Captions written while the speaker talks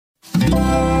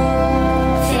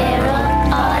Feral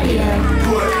Audio.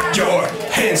 Put your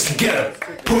hands together.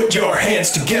 Put your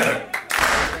hands together.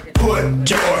 Put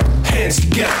your hands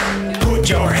together. Put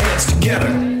your hands together.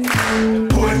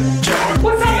 Put your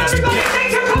hands together.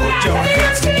 Put your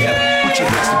hands together. Put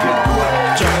your hands together.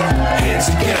 Put your hands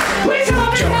together. Put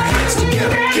your hands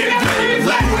together. Get ready to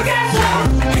laugh. Put your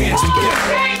hands together.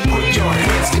 Put your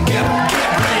hands together. Get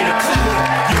ready to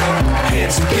clap. Put your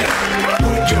hands together.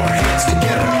 Put your hands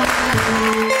together.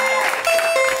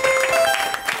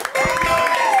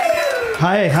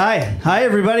 Hi,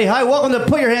 everybody. Hi, welcome to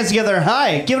Put Your Hands Together.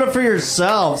 Hi, give it up for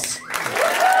yourselves.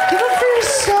 Give it up for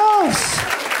yourselves.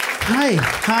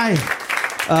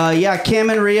 Hi. Yeah, Cam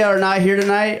and Rhea are not here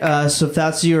tonight, so if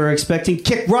that's what you were expecting,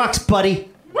 kick rocks, buddy.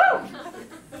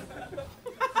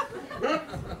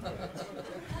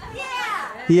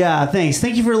 Yeah, thanks.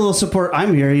 Thank you for a little support.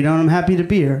 I'm here, you know, and I'm happy to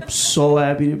be here. So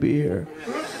happy to be here.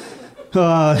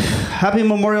 Happy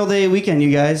Memorial Day weekend,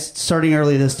 you guys. Starting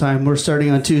early this time. We're starting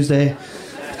on Tuesday.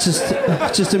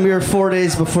 Just a mere 4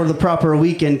 days before the proper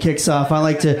weekend kicks off. I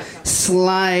like to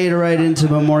slide right into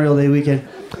Memorial Day weekend.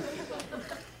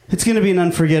 It's going to be an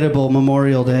unforgettable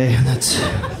Memorial Day. That's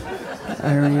the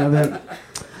irony of it.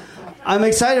 I'm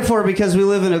excited for it because we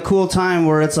live in a cool time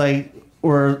where it's like,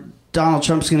 where Donald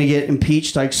Trump's going to get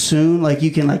impeached like soon. Like you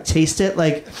can like taste it.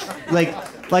 Like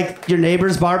your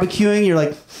neighbor's barbecuing. You're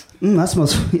like, that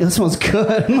smells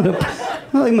good.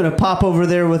 I'm gonna pop over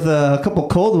there with a couple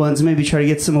cold ones, maybe try to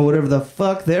get some of whatever the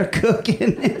fuck they're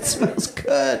cooking. It smells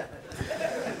good.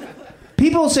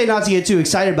 People say not to get too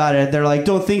excited about it. They're like,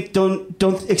 don't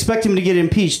expect him to get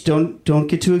impeached. Don't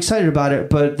get too excited about it.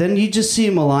 But then you just see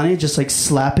Melania just like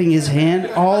slapping his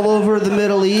hand all over the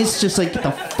Middle East, just like get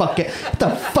the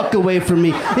fuck away from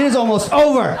me. It is almost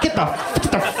over. Get the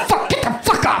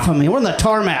fuck off of me. We're on the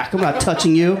tarmac. I'm not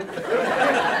touching you.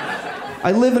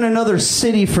 I live in another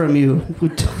city from you who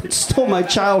stole my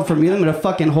child from you. I'm gonna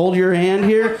fucking hold your hand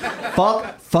here.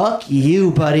 Fuck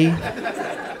you, buddy.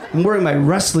 I'm wearing my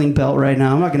wrestling belt right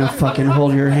now. I'm not gonna fucking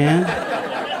hold your hand.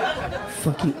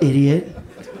 Fucking idiot.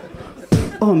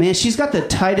 Oh man, she's got the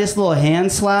tightest little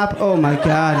hand slap. Oh my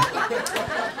god.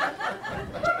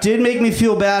 Did make me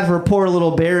feel bad for poor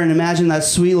little bear, and imagine that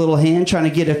sweet little hand trying to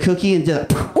get a cookie and do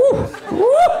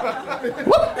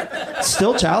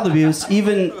still child abuse.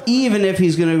 Even if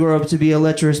he's going to grow up to be a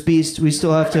lecherous beast, we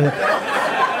still have to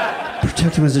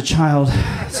protect him as a child.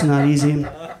 It's not easy.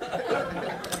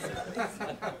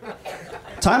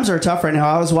 Times are tough right now.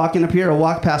 I was walking up here. I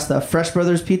walked past the Fresh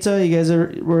Brothers Pizza. You guys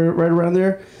were right around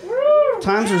there.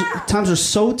 Times are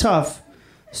so tough.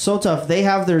 So tough. They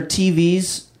have their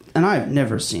TVs, and I've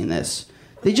never seen this.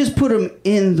 They just put them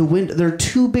in the window. They're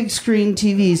two big screen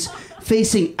TVs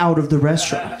facing out of the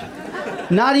restaurant.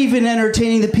 Not even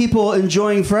entertaining the people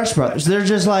enjoying Fresh Brothers. They're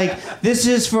just like, this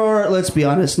is for, let's be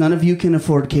honest, none of you can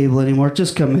afford cable anymore.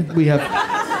 Just come in.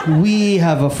 We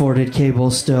have afforded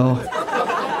cable still.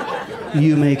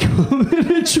 You may come and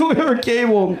enjoy our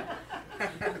cable.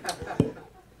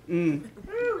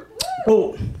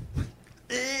 Oh.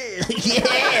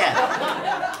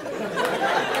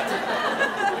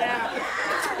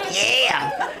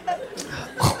 Yeah.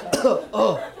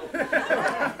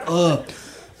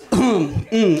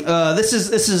 This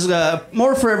is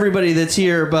more for everybody that's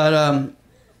here, but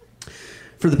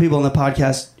for the people on the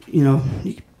podcast, you know,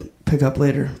 you can pick up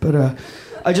later. But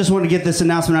I just want to get this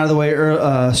announcement out of the way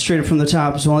straight up from the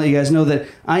top, so I'll let you guys know that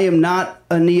I am not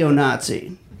a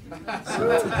neo-Nazi.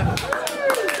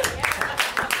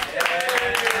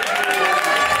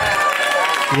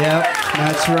 Yep,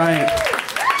 that's right.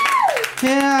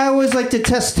 Yeah, I always like to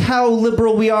test how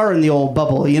liberal we are in the old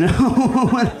bubble, you know?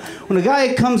 when a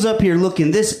guy comes up here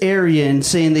looking this Aryan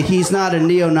saying that he's not a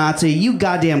neo-Nazi, you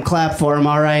goddamn clap for him,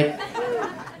 all right?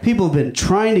 People have been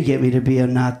trying to get me to be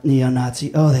a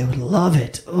neo-Nazi. Oh, they would love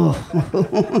it. Oh.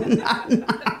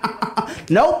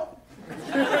 Nope.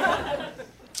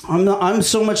 I'm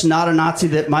so much not a Nazi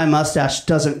that my mustache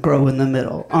doesn't grow in the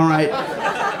middle, all right?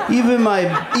 Even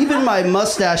my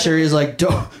mustache area is like,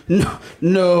 no,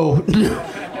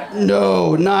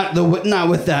 not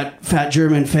with that fat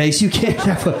German face. You can't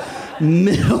have a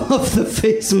middle of the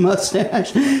face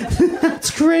mustache. That's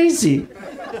crazy.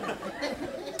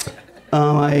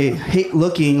 I hate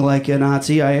looking like a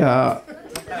Nazi. I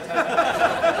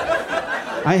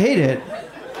hate it.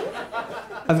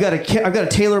 I've got to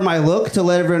tailor my look to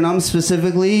let everyone know I'm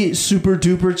specifically super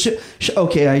duper.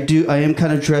 Okay, I am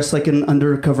kind of dressed like an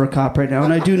undercover cop right now,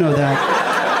 and I do know that.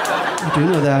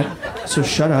 So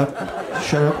shut up.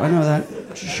 I know that.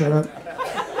 Just shut up.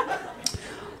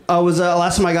 I was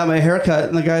last time I got my haircut,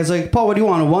 and the guy's like, "Paul, what do you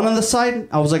want? A one on the side?"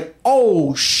 I was like,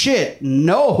 "Oh shit,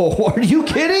 no! Are you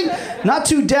kidding? Not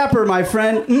too dapper, my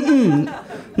friend.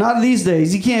 Not these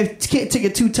days. You can't take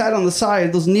it too tight on the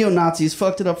side. Those neo-Nazis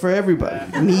fucked it up for everybody.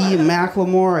 Me,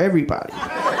 Macklemore, everybody."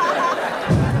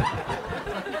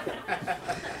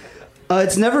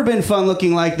 It's never been fun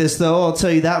looking like this, though. I'll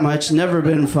tell you that much. Never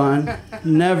been fun.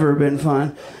 Never been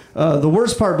fun. The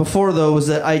worst part before, though, was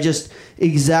that I just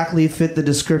exactly fit the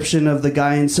description of the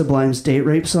guy in Sublime's date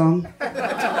rape song.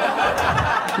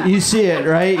 You see it,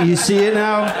 right? You see it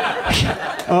now?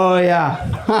 Oh, yeah.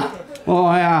 Oh,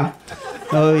 yeah.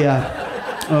 Oh,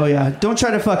 yeah. Oh, yeah. Don't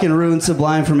try to fucking ruin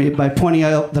Sublime for me by pointing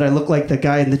out that I look like the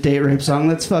guy in the date rape song.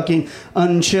 That's fucking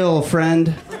unchill,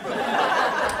 friend.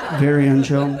 Very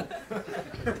unchill.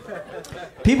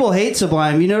 People hate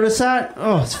Sublime. You notice that?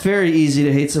 Oh, it's very easy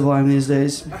to hate Sublime these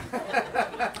days.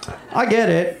 I get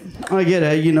it. I get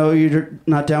it. You know, you're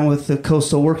not down with the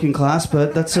coastal working class,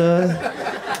 but that's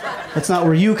not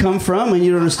where you come from, and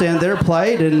you don't understand their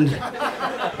plight, and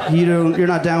you're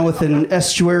not down with an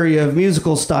estuary of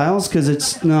musical styles because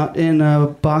it's not in a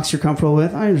box you're comfortable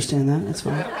with. I understand that. It's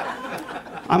fine.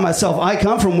 I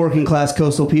come from working class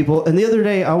coastal people, and the other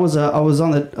day I was up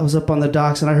on the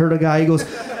docks, and I heard a guy.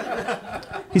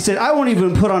 He said, "I won't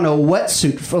even put on a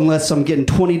wetsuit unless I'm getting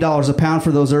 $20 a pound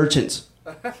for those urchins."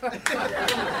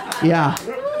 Yeah.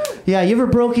 Yeah, you ever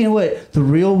broken what the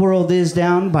real world is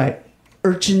down by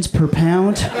urchins per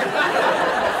pound?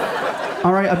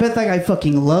 All right, I bet that guy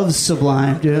fucking loves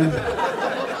Sublime, dude.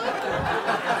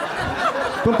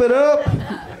 Pump it up.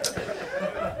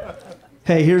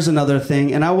 Hey, here's another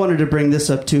thing, and I wanted to bring this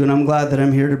up too, and I'm glad that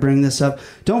I'm here to bring this up.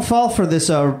 Don't fall for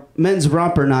this men's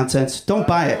romper nonsense. Don't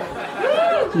buy it.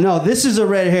 No, this is a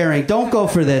red herring. Don't go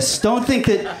for this. Don't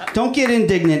get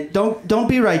indignant. Don't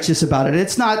be righteous about it.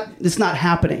 It's not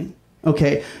happening.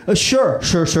 Okay. Sure.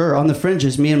 On the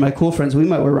fringes, me and my cool friends, we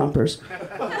might wear rompers.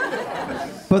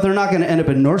 But they're not going to end up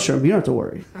in Nordstrom. You don't have to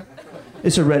worry.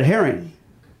 It's a red herring.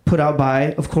 Put out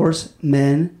by, of course,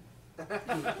 men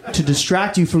to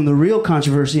distract you from the real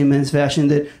controversy in men's fashion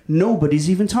that nobody's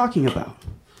even talking about.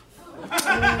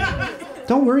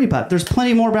 Don't worry about it. There's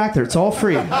plenty more back there. It's all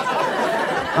free.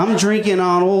 I'm drinking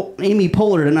on old Amy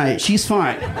Poehler tonight. She's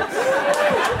fine.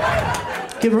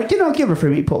 Give her for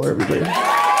Amy Poehler, everybody.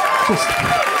 Just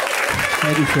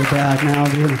ready for that now,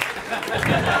 dude.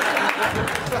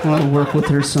 I want to work with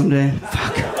her someday.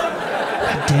 Fuck.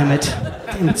 God damn it.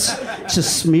 It's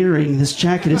just smearing. This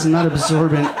jacket is not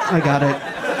absorbent. I got it.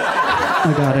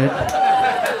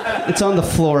 It's on the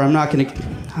floor.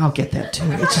 I'll get that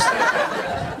too. It's just...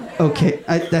 Okay,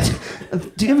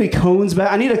 do you have any cones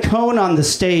back? I need a cone on the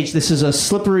stage. This is a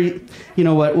slippery... You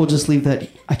know what? We'll just leave that...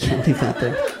 I can't leave that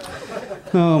there.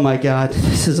 Oh, my God.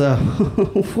 This is a...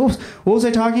 What was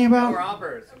I talking about?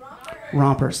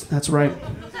 Rompers. That's right.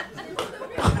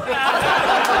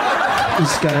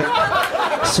 He's got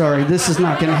it. Sorry, this is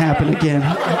not going to happen again.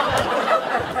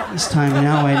 This time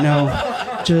now I know.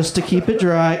 Just to keep it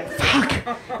dry.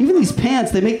 Fuck! Even these pants,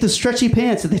 they make the stretchy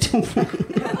pants that they don't...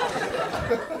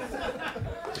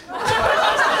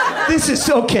 This is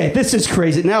okay. This is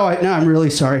crazy. Now I'm really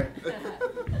sorry.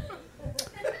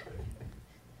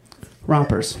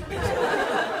 Rompers.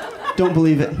 Don't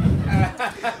believe it.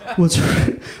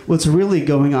 What's really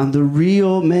going on? The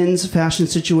real men's fashion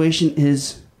situation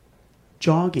is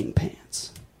jogging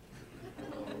pants.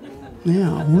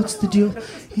 Yeah. What's the deal?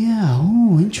 Yeah.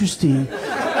 Oh, interesting.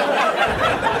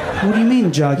 What do you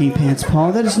mean jogging pants,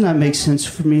 Paul? That does not make sense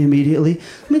for me immediately.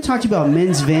 Let me talk to you about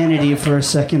men's vanity for a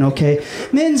second, okay?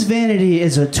 Men's vanity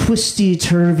is a twisty,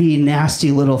 turvy,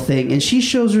 nasty little thing, and she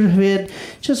shows her head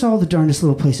just all the darndest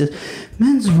little places.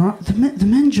 The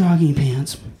men jogging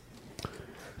pants,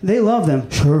 they love them.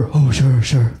 Sure. Oh, sure.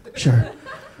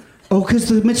 Oh, because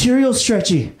the material's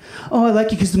stretchy. Oh, I like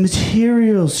it because the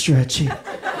material's stretchy.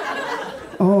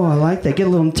 Oh, I like that. Get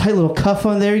a tight little cuff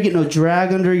on there. You get no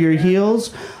drag under your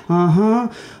heels. Uh-huh.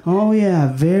 Oh,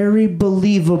 yeah. Very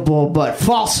believable, but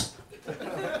false.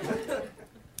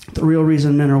 The real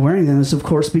reason men are wearing them is, of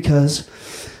course, because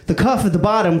the cuff at the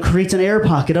bottom creates an air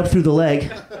pocket up through the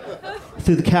leg,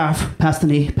 through the calf, past the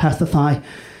knee, past the thigh,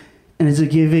 and it's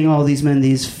giving all these men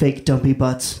these fake dumpy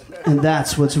butts. And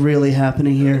that's what's really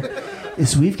happening here,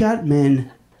 is we've got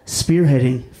men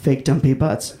spearheading fake dumpy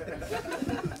butts.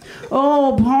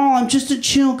 Oh, Paul, I'm just a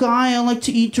chill guy. I like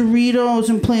to eat Doritos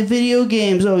and play video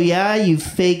games. Oh, yeah? You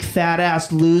fake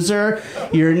fat-ass loser.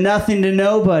 You're nothing to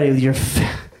nobody with your fake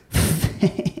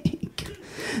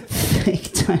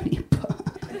tiny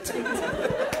butt.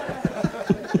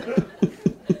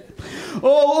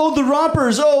 Oh, Oh, the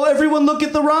rompers. Oh, everyone look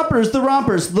at the rompers. The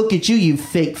rompers. Look at you, you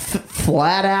fake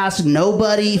flat ass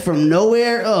nobody from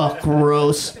nowhere. Oh,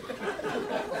 gross.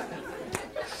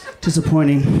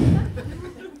 Disappointing.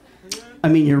 I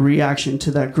mean, your reaction to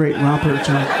that great romper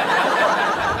joke.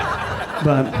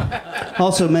 But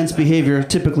also men's behavior,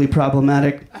 typically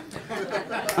problematic.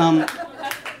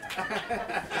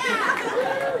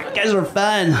 Guys are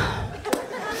fun.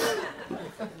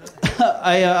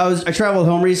 I traveled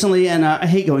home recently, and I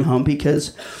hate going home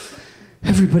because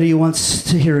everybody wants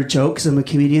to hear a joke because I'm a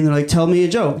comedian. They're like, tell me a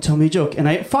joke. And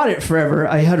I fought it forever.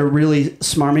 I had a really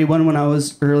smarmy one when I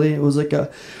was early. It was like oh,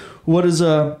 you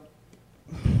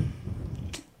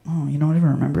know what? I don't even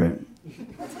remember it.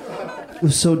 It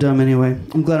was so dumb anyway.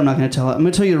 I'm glad I'm not going to tell it. I'm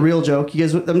going to tell you a real joke.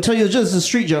 I'm going to tell you just a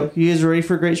street joke. You guys ready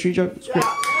for a great street joke? It's great.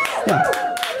 Yeah.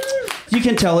 You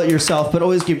can tell it yourself, but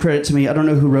always give credit to me. I don't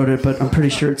know who wrote it, but I'm pretty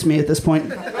sure it's me at this point.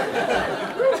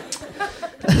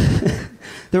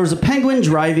 There was a penguin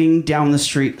driving down the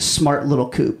street. Smart little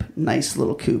coupe. Nice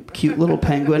little coupe. Cute little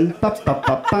penguin.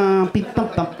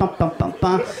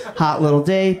 Hot little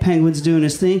day. Penguin's doing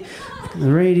his thing.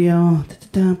 The radio.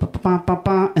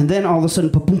 And then all of a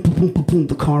sudden,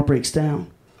 the car breaks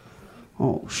down.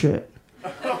 Oh, shit.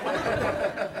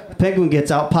 The penguin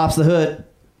gets out, pops the hood.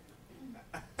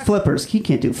 Flippers. He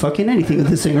can't do fucking anything with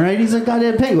this thing, right? He's a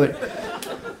goddamn penguin.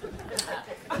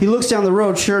 He looks down the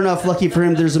road. Sure enough, lucky for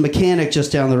him, there's a mechanic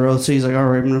just down the road. So he's like, all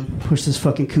right, I'm going to push this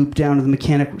fucking coupe down to the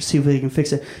mechanic, see if he can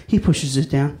fix it. He pushes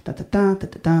it down.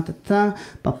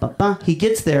 He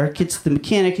gets there, gets to the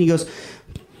mechanic, and he goes,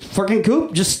 fucking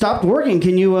coupe just stopped working.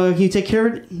 Can you take care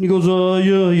of it? He goes,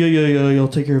 yeah, I'll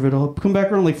take care of it. I'll come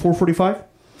back around like 4:45.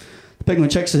 The penguin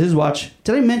checks his watch.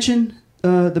 Did I mention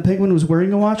the penguin was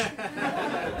wearing a watch?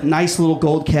 Nice little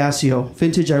gold Casio.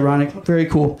 Vintage, ironic. Very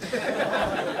cool.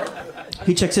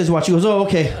 He checks his watch. He goes, oh,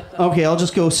 okay, I'll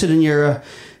just go sit in your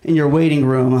waiting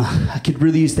room. I could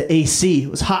really use the AC.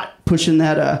 It was hot pushing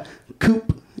that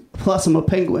coupe. Plus, I'm a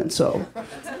penguin, so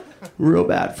real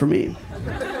bad for me.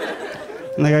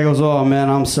 And the guy goes, oh,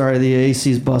 man, I'm sorry. The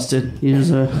AC's busted.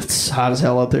 It's hot as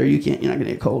hell out there. You're not going to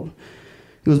get cold.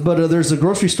 He goes, but there's a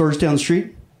grocery store just down the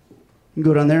street. You can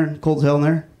go down there, cold as hell in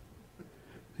there.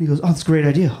 He goes, oh, that's a great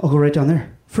idea. I'll go right down there.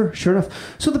 Sure enough.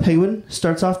 So the penguin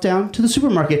starts off down to the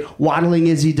supermarket, waddling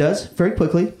as he does very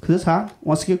quickly because it's hot,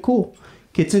 wants to get cool.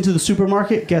 Gets into the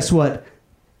supermarket. Guess what?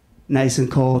 Nice and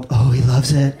cold. Oh, he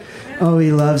loves it. Oh,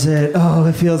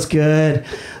 it feels good.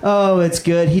 Oh, it's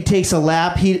good. He takes a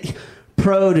lap.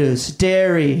 Produce,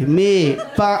 dairy, meat,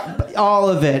 all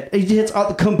of it. He hits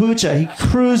all the kombucha. He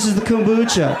cruises the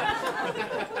kombucha.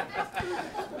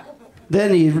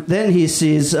 Then he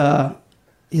sees...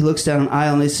 He looks down an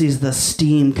aisle and he sees the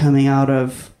steam coming out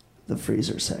of the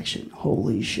freezer section.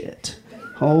 Holy shit.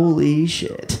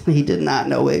 He did not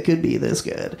know it could be this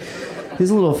good. His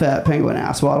little fat penguin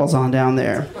ass waddles on down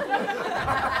there.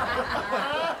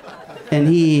 And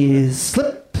he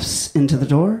slips into the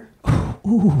door.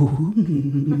 Ooh,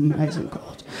 nice and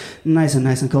cold. Nice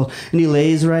and cold. And he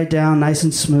lays right down, nice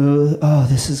and smooth. Oh,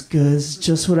 this is good. This is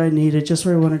just what I needed, just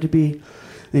where I wanted to be. And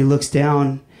he looks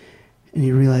down. And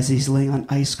he realizes he's laying on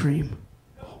ice cream.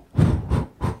 On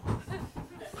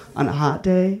a hot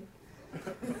day.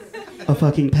 A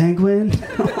fucking penguin.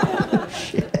 Oh,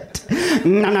 shit.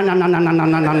 He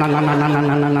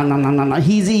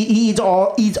eats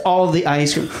all the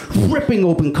ice cream. Ripping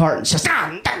open cartons. Just...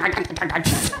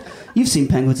 You've seen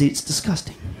penguins eat. It's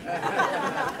disgusting.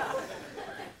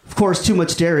 Of course, too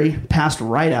much dairy. Passed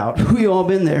right out. We all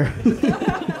been there.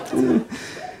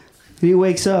 He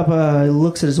wakes up,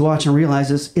 looks at his watch and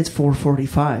realizes it's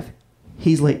 4:45.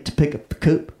 He's late to pick up the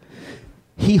coupe.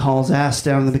 He hauls ass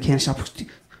down to the mechanic shop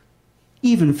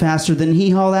even faster than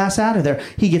he hauled ass out of there.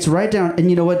 He gets right down,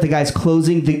 and you know what? The guy's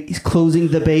closing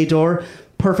the bay door.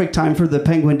 Perfect time for the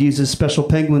penguin to use his special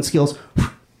penguin skills.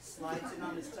 Slides in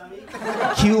on his tummy.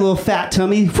 Cute little fat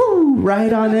tummy. Woo,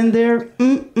 right on in there.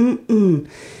 He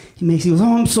goes,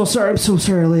 oh, I'm so sorry,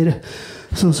 lady.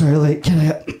 So sorry, late. Can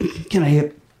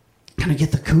I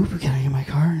get the coupe? Can I get my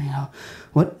car? You know,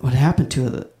 what happened to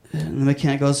it? And the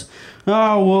mechanic goes,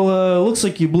 oh, well, looks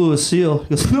like you blew a seal. He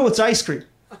goes, no, it's ice cream.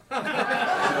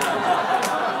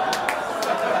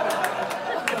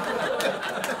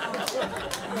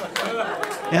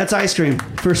 Yeah, it's ice cream,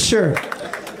 for sure.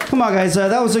 Come on, guys,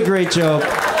 that was a great joke.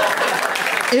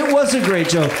 It was a great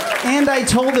joke, and I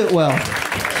told it well.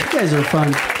 You guys are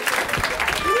fun.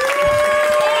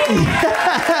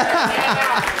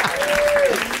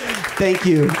 Thank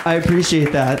you. I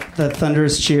appreciate that. The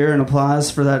thunderous cheer and applause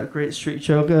for that great street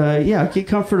joke. Yeah, get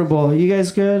comfortable. You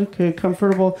guys good? Okay,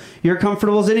 comfortable? You're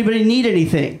comfortable? Does anybody need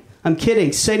anything? I'm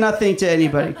kidding. Say nothing to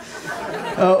anybody.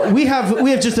 We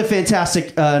have just a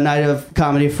fantastic night of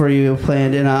comedy for you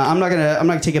planned, and I'm not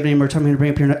gonna take up any more time. I'm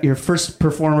gonna bring up your first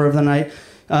performer of the night.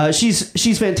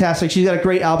 She's fantastic. She's got a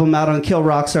great album out on Kill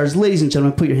Rock Stars. Ladies and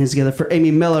gentlemen, put your hands together for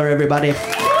Amy Miller, everybody.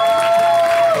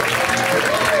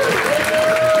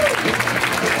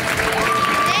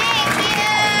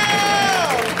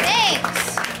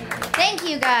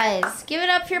 Give it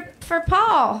up for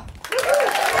Paul.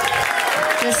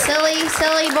 The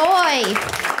silly boy.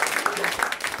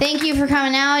 Thank you for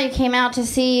coming out. You came out to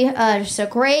see just a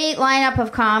great lineup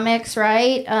of comics,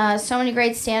 right? So many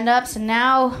great stand-ups. And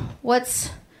now, what's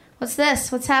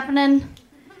this? What's happening?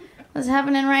 What's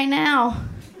happening right now?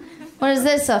 What is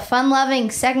this, a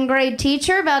fun-loving second-grade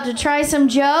teacher about to try some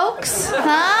jokes?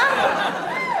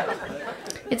 Huh?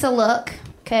 It's a look,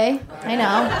 okay? I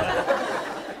know.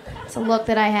 It's a look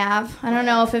that I have. I don't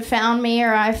know if it found me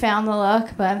or I found the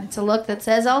look, but it's a look that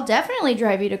says, I'll definitely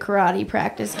drive you to karate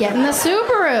practice. Get in the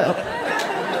Subaru.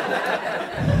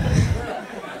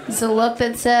 It's a look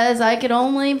that says, I could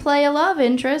only play a love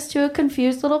interest to a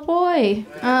confused little boy.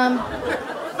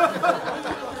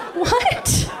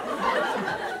 What?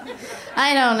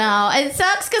 I don't know. It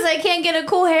sucks because I can't get a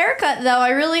cool haircut, though.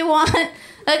 I really want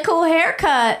a cool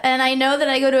haircut, and I know that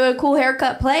I go to a cool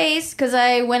haircut place because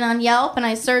I went on Yelp and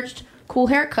I searched cool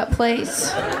haircut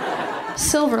place,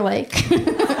 Silver Lake.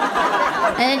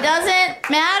 And it doesn't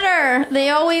matter.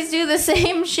 They always do the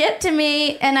same shit to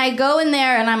me, and I go in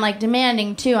there and I'm like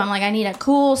demanding too. I'm like, I need a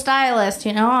cool stylist,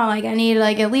 you know? I'm like, I need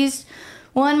like at least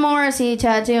one Morrissey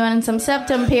tattoo and some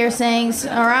septum piercings, or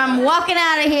I'm walking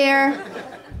out of here.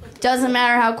 Doesn't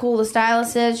matter how cool the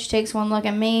stylist is. She takes one look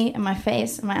at me and my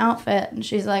face and my outfit, and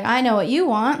she's like, I know what you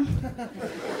want.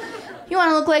 You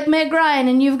want to look like Meg Ryan,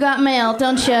 and you've got mail,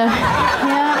 don't you?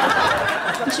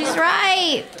 Yeah. And she's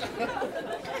right.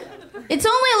 It's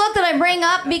only a look that I bring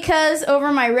up because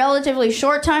over my relatively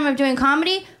short time of doing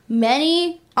comedy,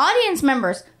 many audience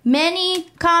members,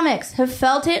 many comics have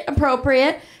felt it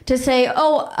appropriate to say,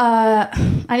 I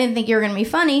didn't think you were going to be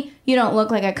funny. You don't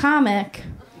look like a comic.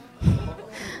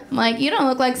 I'm like, you don't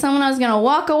look like someone I was going to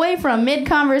walk away from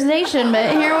mid-conversation,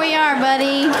 but here we are,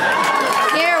 buddy. Here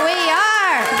we are.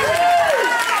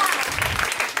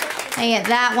 I get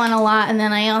that one a lot, and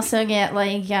then I also get,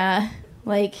 like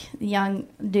young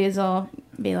dudes will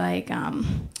be like, don't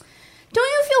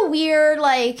you feel weird,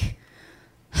 like,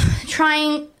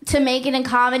 trying to make it in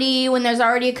comedy when there's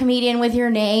already a comedian with your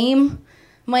name?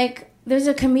 I'm like, there's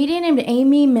a comedian named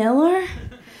Amy Miller?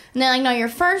 And they're like, no, your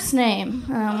first name.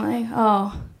 And I'm like,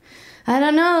 oh, I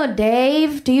don't know,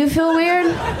 Dave, do you feel weird?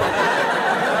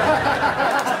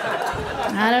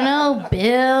 I don't know,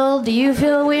 Bill, do you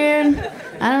feel weird?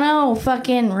 I don't know,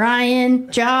 fucking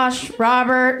Ryan, Josh,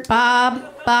 Robert, Bob,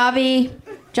 Bobby,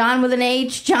 John with an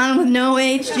H, John with no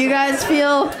H, do you guys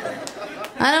feel...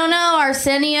 I don't know,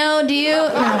 Arsenio, do you?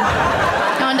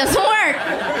 No, it doesn't work.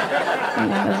 No,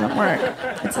 it doesn't work.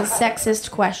 It's a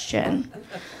sexist question.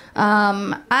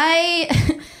 I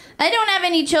don't have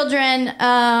any children.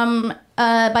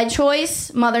 By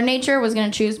choice, Mother Nature was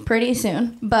going to choose pretty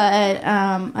soon, but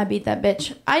I beat that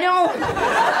bitch. I don't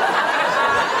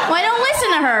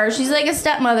listen to her. She's like a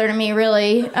stepmother to me,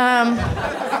 really. I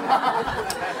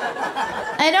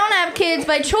don't have kids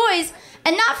by choice.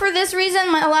 And not for this reason.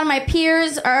 A lot of my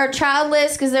peers are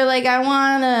childless because they're like, I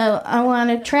want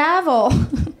to travel.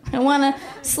 I want to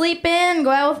sleep in, go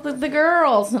out with the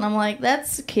girls. And I'm like,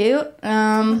 that's cute.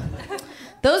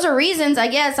 Those are reasons, I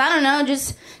guess. I don't know,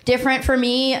 just different for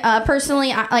me.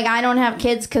 Personally, I don't have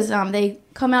kids because they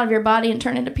come out of your body and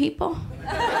turn into people.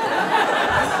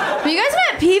 Have you guys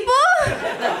met people?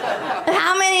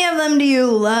 How many of them do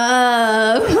you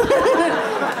love?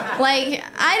 Like,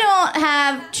 I don't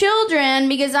have children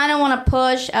because I don't want to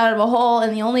push out of a hole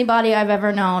in the only body I've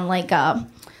ever known, like a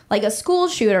school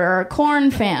shooter or a Korn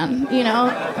fan, you know?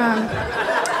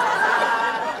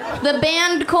 The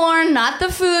band Korn, not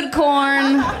the food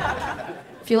corn.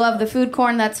 If you love the food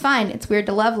corn, that's fine. It's weird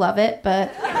to love it,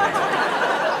 but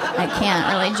I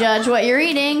can't really judge what you're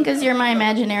eating because you're my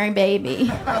imaginary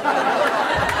baby.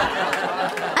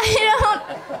 I don't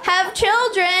have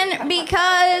children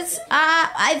because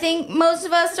I think most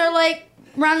of us are like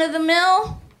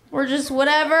run-of-the-mill. We're just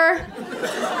whatever.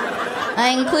 I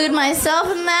include myself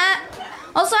in that.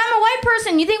 Also, I'm a white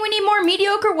person. You think we need more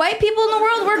mediocre white people in the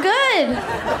world? We're good.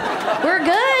 We're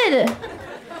good.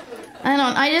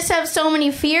 I just have so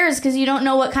many fears because you don't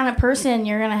know what kind of person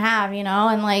you're going to have, you know?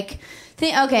 And like,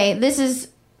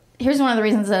 here's one of the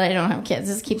reasons that I don't have kids.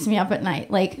 This keeps me up at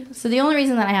night. Like, so the only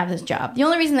reason that I have this job, the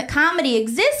only reason that comedy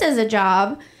exists as a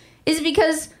job is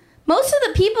because most of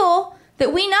the people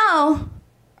that we know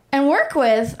and work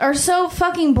with are so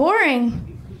fucking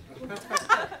boring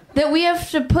that we have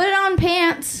to put on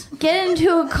pants, get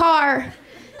into a car,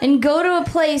 and go to a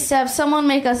place to have someone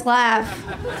make us laugh.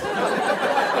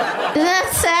 Isn't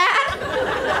that sad?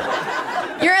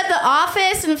 You're at the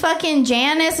office and fucking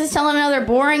Janice is telling another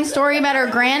boring story about her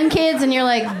grandkids and you're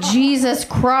like, Jesus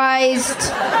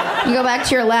Christ. You go back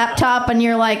to your laptop and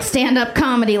you're like, stand-up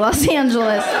comedy, Los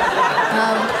Angeles.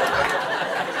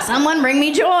 Someone bring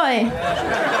me joy.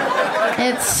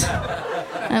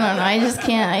 I don't know, I just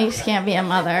can't be a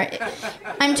mother.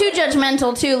 I'm too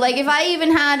judgmental too. Like if I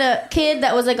even had a kid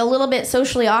that was like a little bit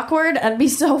socially awkward, I'd be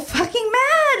so fucking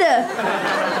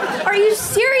mad. Are you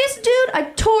serious, dude? I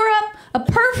tore up a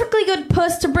perfectly good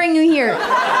puss to bring you here.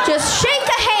 Just shake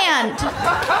a hand.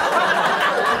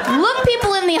 Look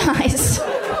people in the eyes.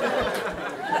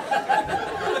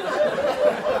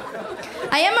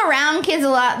 I am around kids a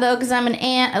lot, though, because I'm an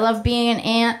aunt. I love being an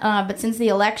aunt. But since the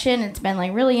election, it's been,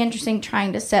 like, really interesting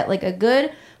trying to set, like, a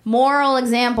good moral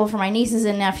example for my nieces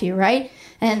and nephew, right?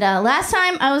 And last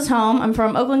time I was home, I'm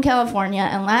from Oakland, California,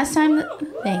 and last time...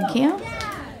 Thank you.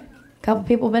 A couple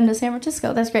people been to San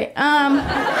Francisco. That's great. Last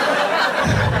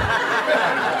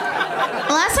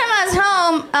time I was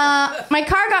home, my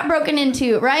car got broken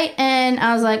into, right? And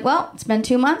I was like, well, it's been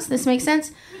 2 months. This makes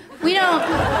sense. We don't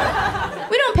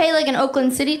pay like an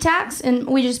Oakland City tax, and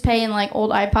we just pay in like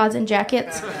old iPods and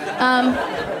jackets.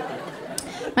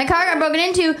 My car got broken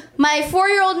into. My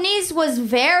 4-year-old niece was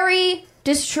very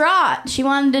distraught. She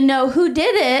wanted to know who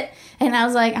did it, and I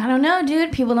was like, I don't know,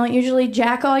 dude. People don't usually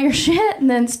jack all your shit and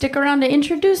then stick around to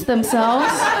introduce themselves.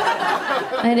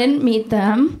 I didn't meet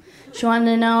them. She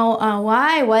wanted to know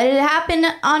why. Why did it happen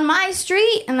on my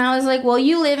street? And I was like, well,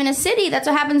 you live in a city. That's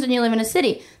what happens when you live in a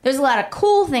city. There's a lot of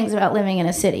cool things about living in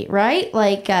a city, right?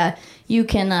 Like you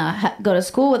can go to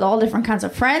school with all different kinds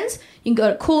of friends. You can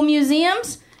go to cool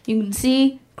museums. You can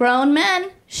see grown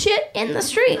men shit in the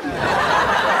street.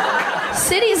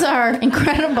 Cities are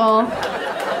incredible.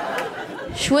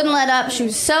 She wouldn't let up. She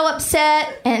was so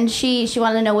upset. And she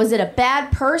wanted to know, was it a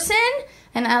bad person?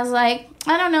 And I was like,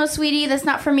 I don't know, sweetie. That's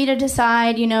not for me to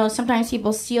decide. You know, sometimes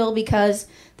people steal because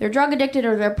they're drug addicted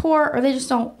or they're poor or they just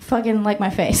don't fucking like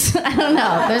my face. I don't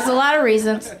know. There's a lot of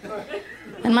reasons.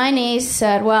 And my niece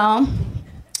said, well,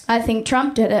 I think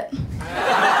Trump did it.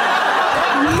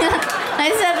 I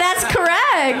said, that's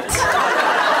correct.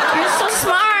 You're so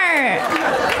smart.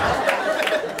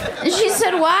 And she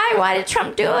said, why? Why did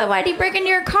Trump do it? Why did he break into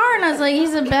your car? And I was like,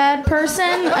 he's a bad person.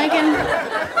 I can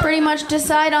pretty much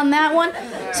decide on that one.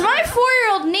 So my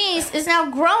 4-year-old niece is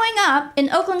now growing up in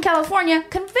Oakland, California,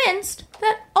 convinced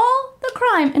that all the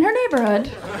crime in her neighborhood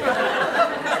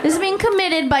is being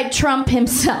committed by Trump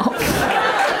himself.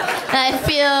 And I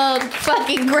feel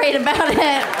fucking great about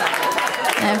it.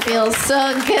 I feel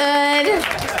so good.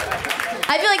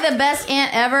 I feel like the best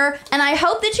aunt ever, and I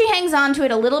hope that she hangs on to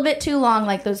it a little bit too long,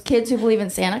 like those kids who believe in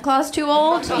Santa Claus too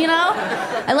old, you know?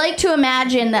 I like to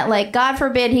imagine that, like, God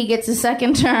forbid he gets a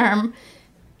second term.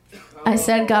 I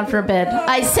said God forbid.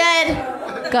 I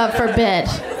said God forbid.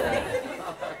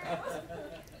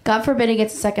 God forbid he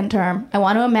gets a second term. I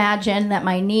want to imagine that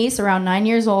my niece, around 9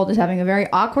 years old, is having a very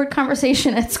awkward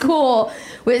conversation at school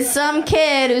with some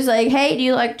kid who's like, hey, do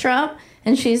you like Trump?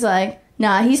 And she's like,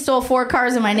 nah, he stole 4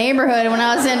 cars in my neighborhood when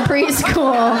I was in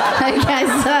preschool. That guy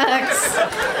sucks.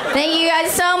 Thank you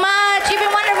guys so much. You've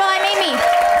been wonderful. I'm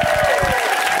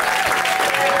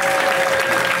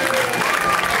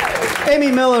Amy.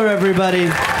 Amy Miller,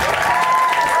 everybody.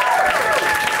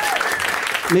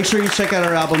 Make sure you check out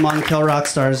our album on Kel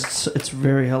Rockstars. It's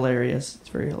very hilarious. It's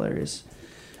very hilarious.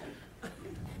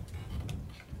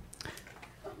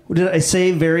 Did I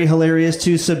say very hilarious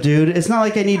too subdued? It's not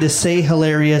like I need to say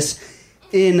hilarious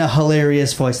in a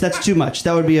hilarious voice. That's too much.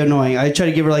 That would be annoying. I try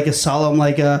to give her like a solemn,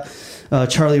 like a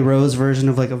Charlie Rose version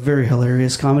of like a very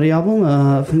hilarious comedy album.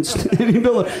 Amy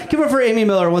Miller. Give it up for Amy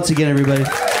Miller once again, everybody.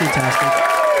 Fantastic.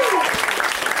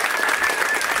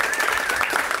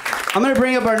 I'm going to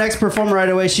bring up our next performer right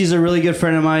away. She's a really good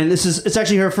friend of mine. It's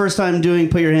actually her first time doing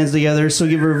Put Your Hands Together, so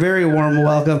give her a very warm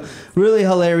welcome. Really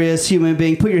hilarious human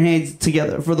being. Put your hands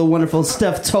together for the wonderful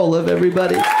Steph Tolev,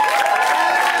 everybody.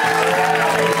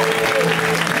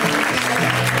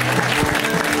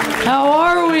 How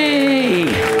are we?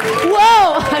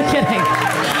 Whoa! I'm kidding.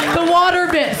 The water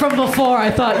bit from before,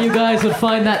 I thought you guys would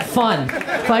find that fun.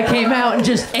 If I came out and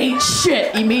just ate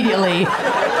shit immediately.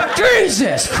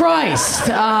 Jesus Christ!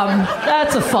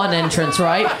 That's a fun entrance,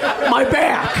 right? My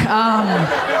back!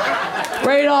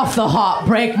 Right off the hop,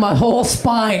 break my whole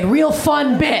spine. Real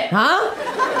fun bit, huh?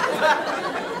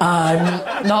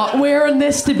 I'm not wearing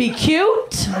this to be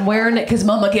cute. I'm wearing it because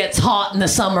Mama gets hot in the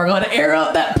summer. Gotta air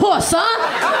out that puss,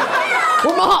 huh?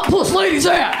 Where my hot puss ladies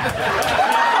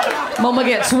at? Mama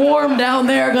gets warm down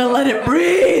there. Gotta let it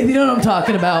breathe. You know what I'm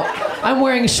talking about. I'm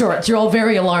wearing shorts. You're all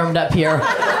very alarmed up here.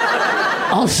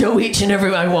 I'll show each and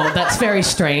every... I won't. That's very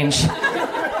strange.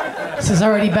 This is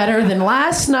already better than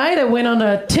last night. I went on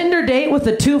a Tinder date with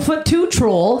a 2'2"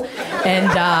 troll, and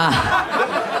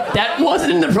that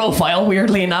wasn't in the profile,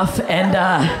 weirdly enough.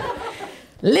 And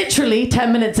literally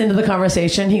 10 minutes into the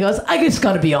conversation, he goes, "I just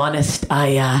gotta be honest.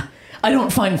 I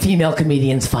don't find female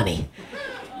comedians funny."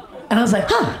 And I was like,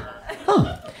 huh.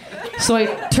 So I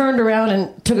turned around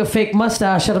and took a fake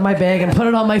mustache out of my bag and put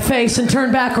it on my face and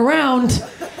turned back around.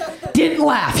 Didn't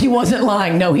laugh. He wasn't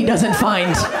lying. No, he doesn't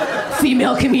find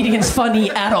female comedians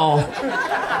funny at all.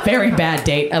 Very bad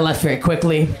date. I left very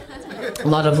quickly. A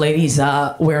lot of ladies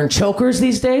wearing chokers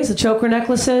these days, the choker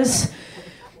necklaces.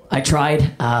 I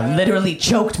tried. Literally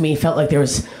choked me. Felt like there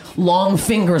was long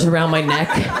fingers around my neck.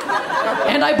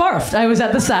 And I barfed. I was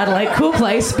at the Satellite. Cool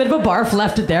place. Bit of a barf.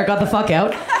 Left it there. Got the fuck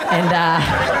out. And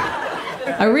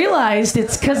I realized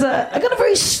it's because I got a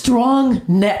very strong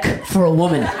neck for a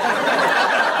woman.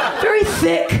 Very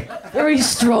thick, very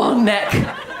strong neck.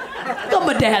 Got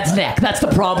my dad's neck. That's the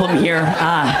problem here.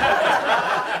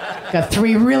 Got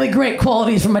 3 really great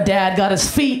qualities from my dad. Got his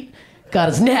feet, got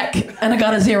his neck, and I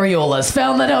got his areolas.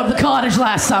 Found that out at the cottage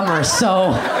last summer, so...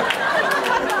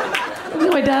 Look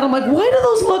at my dad, I'm like, why do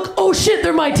those look... Oh shit,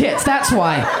 they're my tits. That's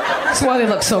why. That's why they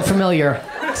look so familiar.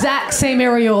 Exact same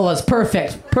areolas.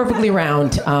 Perfect. Perfectly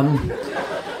round.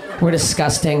 We're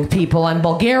disgusting people. I'm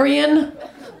Bulgarian.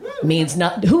 Means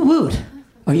not... Who wooed?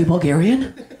 Are you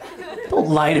Bulgarian? Don't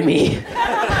lie to me.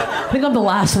 I think I'm the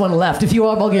last one left. If you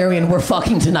are Bulgarian, we're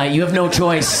fucking tonight. You have no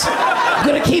choice. I'm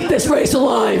gonna keep this race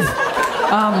alive.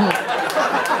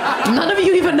 None of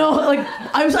you even know, like,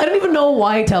 I don't even know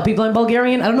why I tell people I'm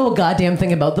Bulgarian. I don't know a goddamn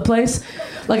thing about the place.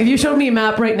 Like, if you showed me a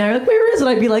map right now, you're like, where is it?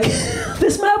 I'd be like,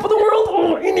 this map of the world?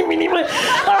 Oh, middle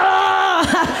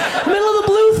of the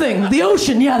blue thing. The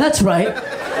ocean. Yeah, that's right.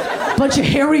 Bunch of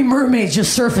hairy mermaids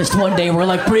just surfaced one day and were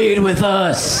like, breed with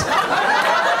us.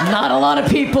 Not a lot of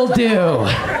people do.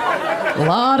 A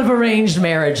lot of arranged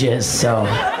marriages, so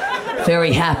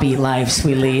very happy lives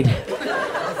we lead.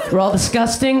 We're all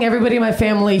disgusting. Everybody in my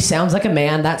family sounds like a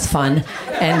man. That's fun.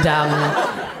 And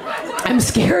I'm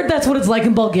scared that's what it's like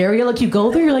in Bulgaria. Like, you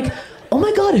go there, you're like, oh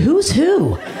my God, who's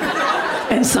who?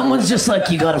 And someone's just like,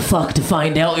 you gotta fuck to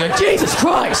find out. You're like, Jesus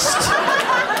Christ.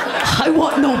 I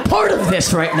want no part of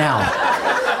this right now.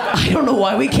 I don't know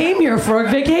why we came here for a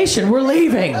vacation. We're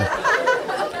leaving.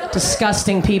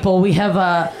 Disgusting people. We have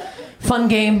a fun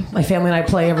game my family and I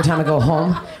play every time I go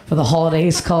home for the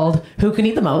holidays called Who Can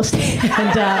Eat the Most?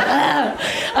 And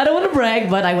I don't want to brag,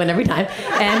 but I win every time.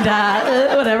 And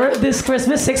whatever, this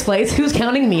Christmas, 6th place. Who's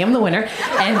counting me? I'm the winner.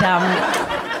 And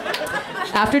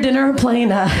after dinner, I'm playing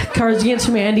Cards Against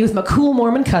Humanity with my cool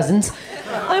Mormon cousins.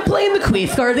 I'm playing the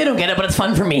Queef card. They don't get it, but it's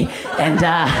fun for me. And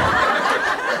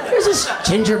there's this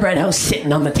gingerbread house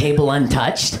sitting on the table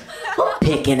untouched. I'm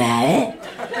picking at it.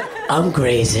 I'm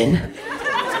grazing.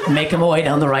 Making my way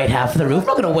down the right half of the roof. I'm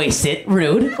not going to waste it.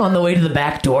 Rude. On the way to the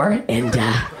back door. And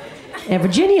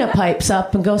Virginia pipes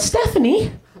up and goes,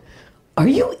 Stephanie, are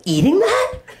you eating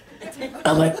that?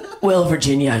 I'm like, well,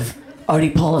 Virginia, I've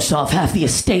already polished off half the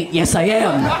estate. Yes, I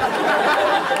am.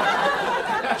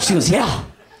 She goes, yeah.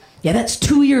 Yeah, that's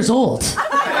 2 years old.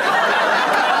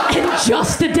 And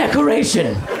just a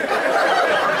decoration.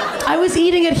 I was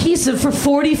eating adhesive for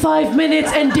 45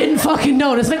 minutes and didn't fucking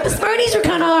notice. Like, the Smarties are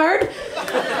kind of hard.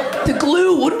 The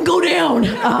glue wouldn't go down.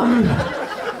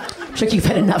 She's like, you've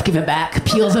had enough, give it back.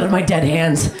 Peels out of my dead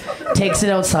hands. Takes it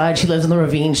outside. She lives in the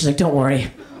ravine. She's like, don't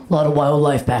worry. A lot of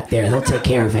wildlife back there. They'll take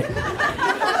care of it.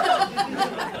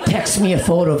 Texts me a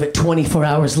photo of it 24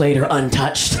 hours later,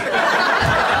 untouched.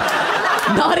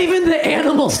 Not even the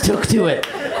animals took to it.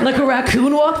 Like, a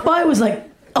raccoon walked by, was like,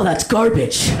 oh, that's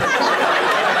garbage.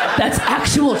 That's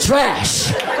actual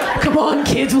trash. Come on,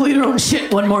 kids, we'll eat our own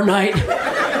shit one more night.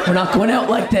 We're not going out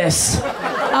like this.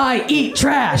 I eat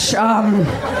trash.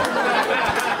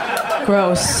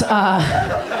 Gross.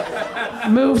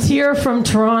 Moved here from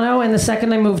Toronto, and the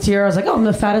second I moved here, I was like, oh, I'm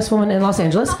the fattest woman in Los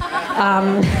Angeles.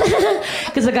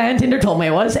 Because the guy on Tinder told me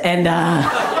I was, and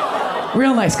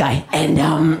real nice guy. And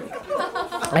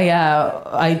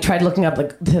I tried looking up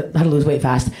like how to lose weight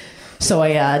fast. So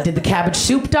I did the cabbage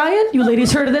soup diet. You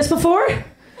ladies heard of this before?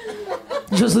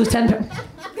 You just lose 10 pounds.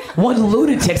 One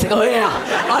lunatic's like, oh yeah,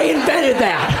 I invented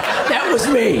that. That was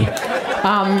me.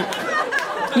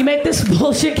 You make this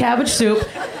bullshit cabbage soup.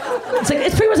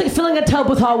 It's pretty much like filling a tub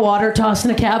with hot water,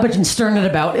 tossing a cabbage, and stirring it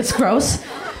about. It's gross.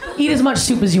 Eat as much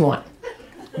soup as you want.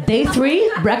 Day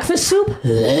 3, breakfast soup.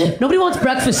 Nobody wants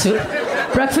breakfast soup.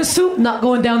 Breakfast soup, not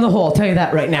going down the hole, I'll tell you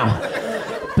that right now.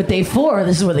 But day 4,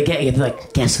 this is where they get you. They're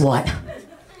like, guess what?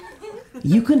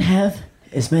 You can have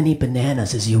as many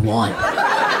bananas as you want.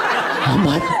 I'm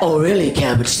like, oh really,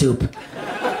 cabbage soup?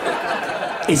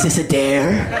 Is this a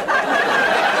dare?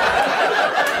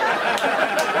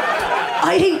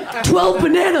 I ate 12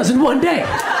 bananas in one day.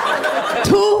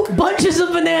 2 bunches of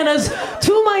bananas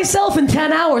to myself in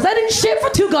 10 hours. I didn't shit for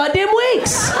 2 goddamn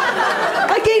weeks.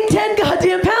 I gained 10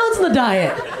 goddamn pounds in the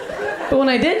diet. But when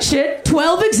I did shit,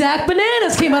 12 exact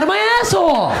bananas came out of my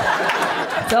asshole.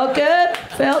 Felt good.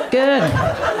 Felt good.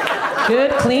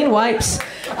 Good, clean wipes.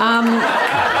 I'll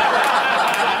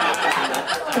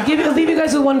leave you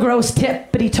guys with one gross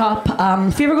tippity top.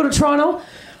 If you ever go to Toronto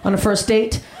on a first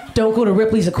date, don't go to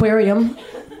Ripley's Aquarium.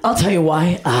 I'll tell you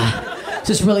why. It's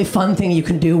this really fun thing you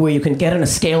can do where you can get on a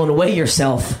scale and weigh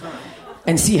yourself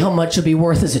and see how much you'll be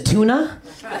worth as a tuna.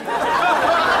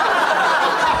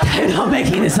 I'm not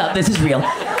making this up. This is real.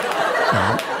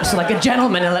 So like a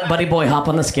gentleman, I let Buddy Boy hop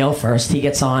on the scale first. He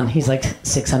gets on. He's like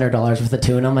 $600 worth of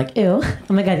tuna. I'm like, ew. Oh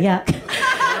my God, yuck.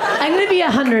 I'm going to be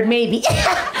 100 maybe.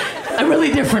 I'm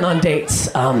really different on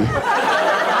dates.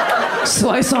 So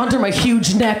I saunter my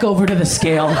huge neck over to the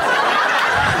scale.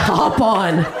 Hop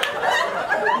on.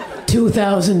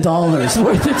 $2,000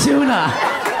 worth of tuna.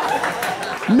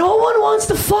 No one wants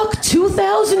to fuck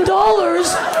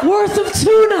 $2,000 worth of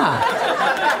tuna.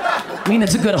 I mean,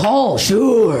 it's a good haul,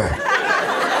 sure.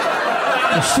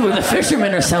 Sure, the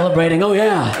fishermen are celebrating. Oh,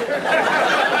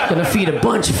 yeah. Gonna feed a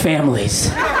bunch of families.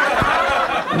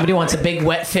 Nobody wants a big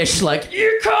wet fish like,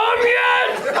 you come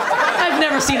yet? I've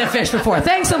never seen a fish before.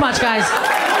 Thanks so much, guys.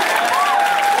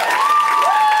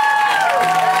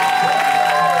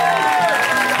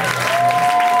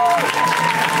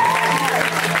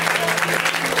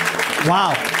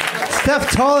 Wow. Steph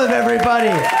Tolev, everybody.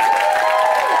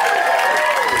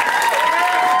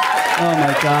 Oh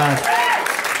my God.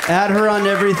 Add her on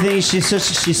everything. She's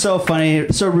so funny,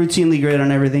 so routinely great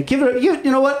on everything. Give it up.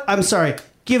 You know what? I'm sorry.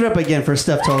 Give it up again for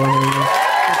Steph Tolev.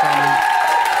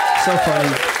 So funny.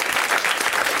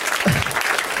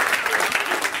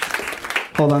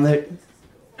 Hold on there.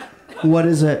 What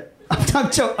is it?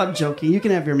 I'm joking. You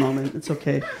can have your moment. It's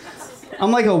okay.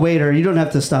 I'm like a waiter. You don't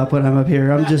have to stop when I'm up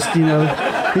here. I'm just,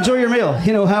 enjoy your meal.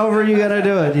 However you gotta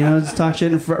do it. Just talk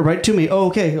shit right to me. Oh,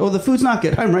 okay. Oh, the food's not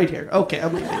good. I'm right here. Okay.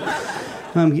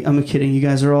 I'm kidding. You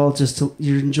guys are all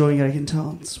you're enjoying it. I can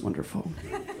tell. It's wonderful.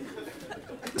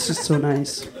 It's just so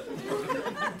nice.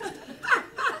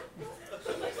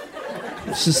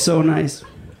 It's just so nice.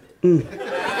 Me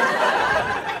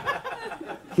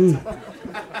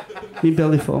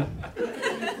belly full.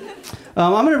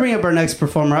 I'm going to bring up our next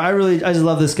performer. I just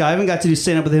love this guy. I haven't got to do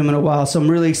stand-up with him in a while, so I'm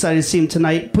really excited to see him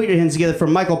tonight. Put your hands together for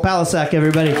Michael Palisak,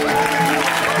 everybody.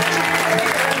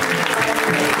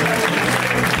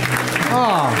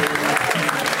 Oh,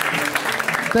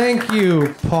 thank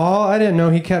you, Paul. I didn't know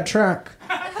he kept track.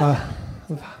 How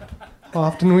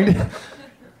often we do.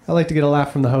 I like to get a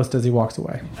laugh from the host as he walks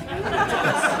away.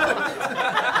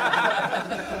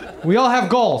 We all have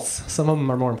goals. Some of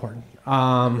them are more important.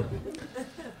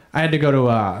 I had to go to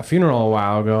a funeral a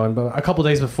while ago, but a couple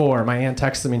days before, my aunt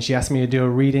texted me and she asked me to do a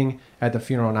reading at the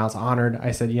funeral, and I was honored.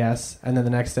 I said yes, and then the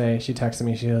next day she texted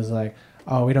me. She was like,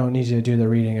 "Oh, we don't need you to do the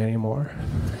reading anymore."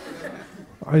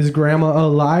 Is Grandma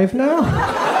alive now?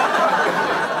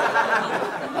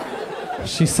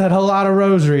 She said a lot of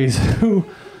rosaries. Who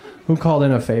called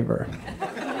in a favor?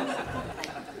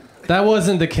 That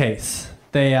wasn't the case.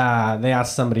 They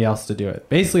asked somebody else to do it.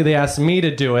 Basically, they asked me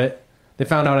to do it. They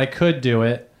found out I could do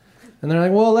it. And they're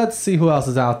like, well, let's see who else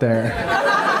is out there.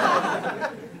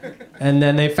 And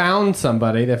then they found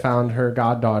somebody. They found her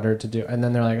goddaughter to do it. And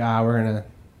then they're like, we're going to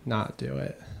not do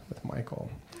it with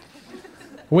Michael.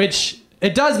 Which,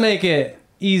 it does make it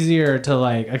easier to,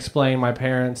 explain my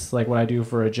parents, what I do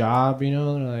for a job, They're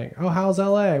like, oh, how's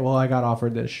LA? Well, I got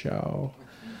offered this show.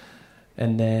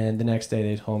 And then the next day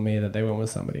they told me that they went with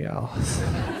somebody else.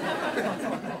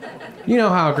 You know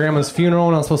how Grandma's funeral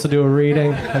and I'm supposed to do a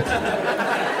reading?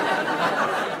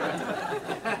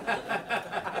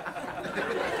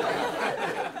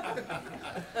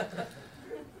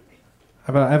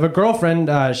 I have a girlfriend,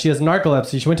 she has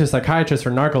narcolepsy. She went to a psychiatrist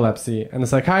for narcolepsy, and the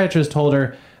psychiatrist told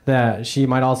her that she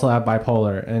might also have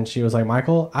bipolar. And she was like,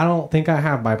 Michael, I don't think I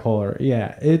have bipolar.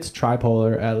 Yeah, it's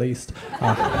tripolar at least.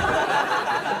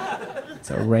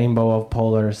 It's a rainbow of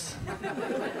polars.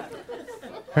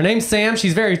 Her name's Sam.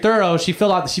 She's very thorough. She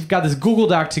got this Google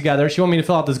Doc together. She wanted me to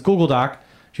fill out this Google Doc.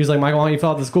 She was like, Michael, why don't you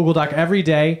fill out this Google Doc every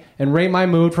day and rate my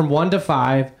mood from 1 to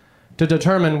 5 to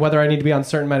determine whether I need to be on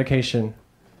certain medication.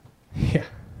 Yeah.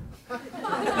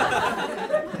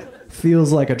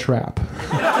 Feels like a trap.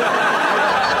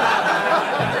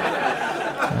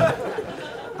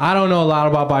 I don't know a lot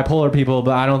about bipolar people,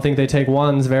 but I don't think they take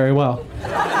ones very well.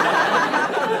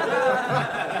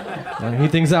 He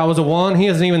thinks I was a 1. He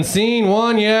hasn't even seen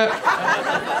 1 yet.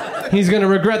 He's gonna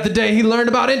regret the day he learned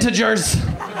about integers.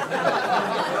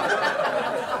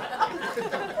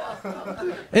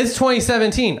 It's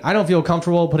 2017. I don't feel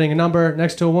comfortable putting a number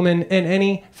next to a woman in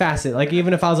any facet. Like,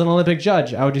 even if I was an Olympic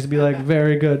judge, I would just be like,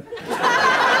 very good.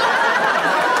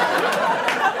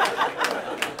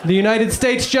 The United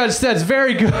States judge says,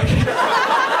 very good.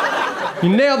 You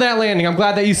nailed that landing. I'm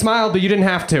glad that you smiled, but you didn't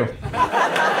have to.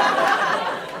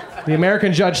 The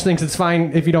American judge thinks it's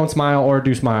fine if you don't smile or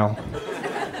do smile.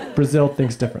 Brazil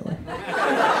thinks differently.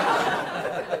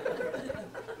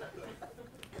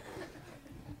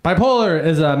 Bipolar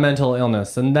is a mental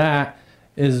illness, and that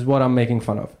is what I'm making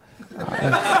fun of. I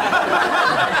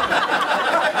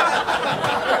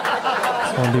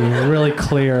want to be really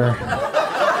clear.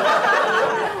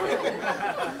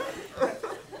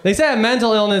 They say a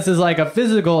mental illness is like a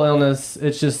physical illness.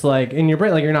 It's just like in your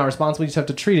brain, like you're not responsible. You just have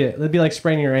to treat it. It'd be like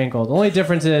spraining your ankle. The only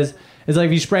difference is like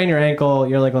if you sprain your ankle,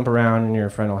 you're like limp around and your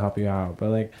friend will help you out.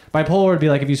 But like bipolar would be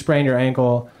like if you sprain your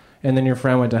ankle and then your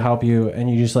friend went to help you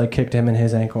and you just like kicked him in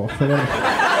his ankle.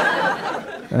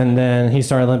 And then he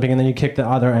started limping and then you kicked the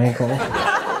other ankle.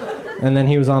 And then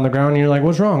he was on the ground and you're like,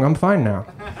 what's wrong? I'm fine now.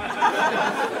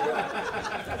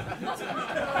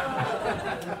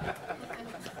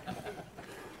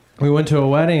 We went to a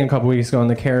wedding a couple weeks ago in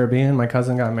the Caribbean. My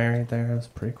cousin got married there. It was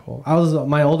pretty cool.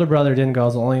 My older brother didn't go. I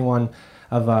was the only one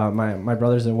of my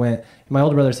brothers that went. My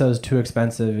older brother said it was too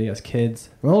expensive. He has kids.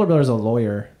 My older brother's a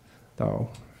lawyer, though.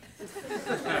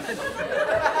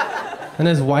 And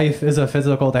his wife is a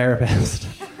physical therapist.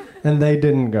 And they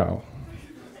didn't go.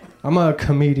 I'm a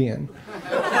comedian.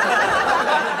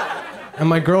 And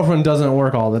my girlfriend doesn't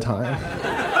work all the time.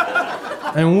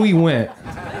 And we went.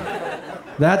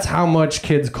 That's how much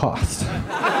kids cost.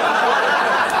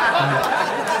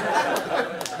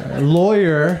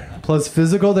 Lawyer plus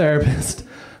physical therapist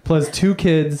plus 2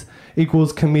 kids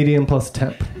equals comedian plus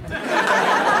temp.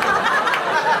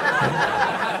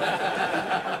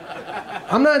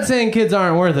 I'm not saying kids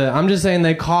aren't worth it. I'm just saying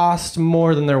they cost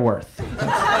more than they're worth.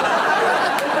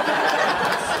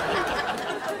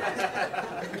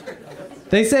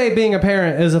 They say being a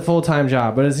parent is a full-time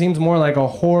job, but it seems more like a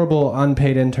horrible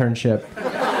unpaid internship.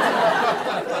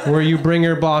 Where you bring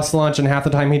your boss lunch and half the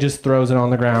time he just throws it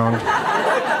on the ground.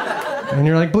 And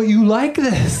you're like, but you like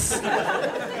this.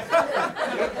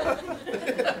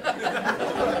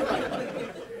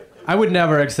 I would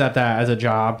never accept that as a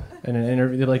job in an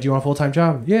interview. They're like, do you want a full-time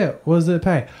job? Yeah, what does it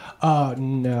pay?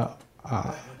 No.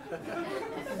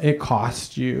 It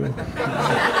costs you.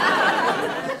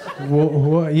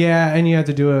 Yeah, and you have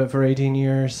to do it for 18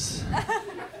 years.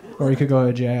 Or you could go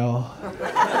to jail.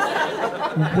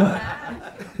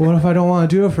 What if I don't want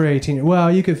to do it for 18 years?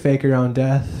 Well, you could fake your own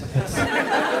death.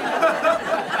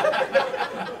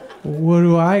 What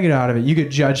do I get out of it? You get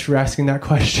judged for asking that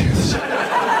question.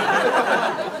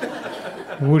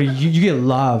 What do you get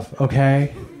love,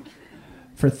 okay?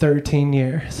 For 13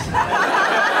 years.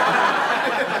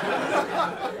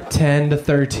 10 to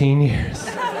 13 years.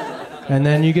 And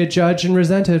then you get judged and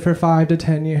resented for 5 to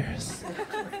 10 years.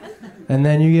 And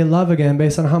then you get love again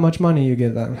based on how much money you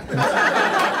give them.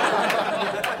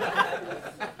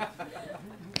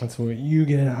 That's what you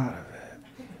get out of it.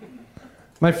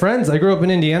 My friends, I grew up in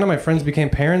Indiana, my friends became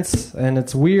parents, and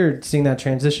it's weird seeing that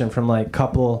transition from like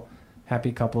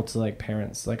happy couple to like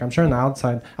parents. Like I'm sure on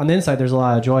the inside there's a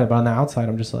lot of joy, but on the outside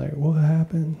I'm just like, what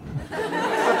happened?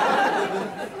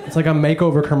 It's like a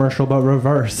makeover commercial, but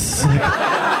reverse.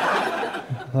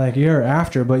 Like you're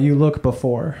after, but you look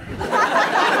before.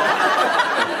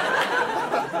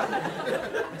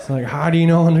 It's like, how do you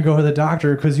know when to go to the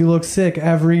doctor? Because you look sick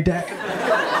every day.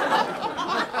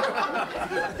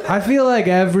 I feel like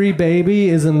every baby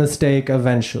is a mistake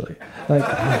eventually. Like,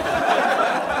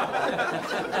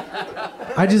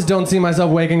 I just don't see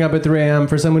myself waking up at 3 a.m.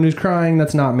 for someone who's crying.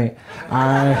 That's not me.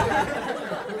 I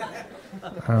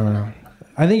don't know.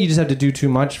 I think you just have to do too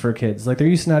much for kids. Like there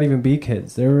used to not even be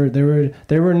kids. There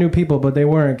were new people, but they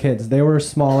weren't kids. They were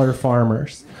smaller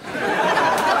farmers.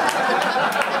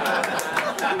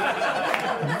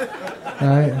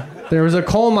 Right? There was a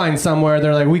coal mine somewhere.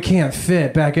 They're like, we can't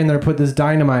fit back in there. Put this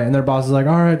dynamite, and their boss is like,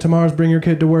 all right, tomorrow's bring your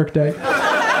kid to work day.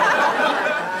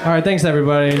 All right, thanks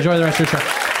everybody. Enjoy the rest of your show.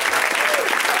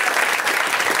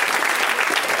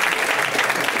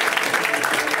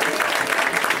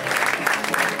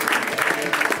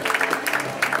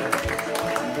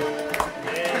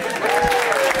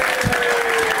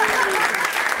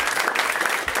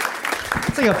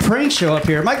 like a prank show up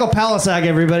here. Michael Palisak,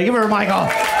 everybody. Give her a Michael.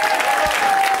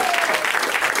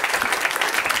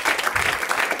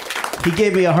 He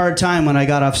gave me a hard time when I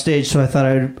got off stage, so I thought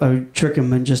I would trick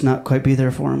him and just not quite be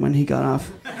there for him when he got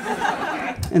off.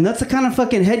 And that's the kind of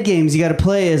fucking head games you got to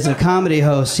play as a comedy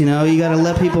host, you know? You got to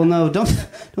let people know. Don't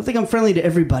think I'm friendly to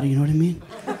everybody, you know what I mean?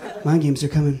 Mind games are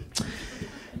coming.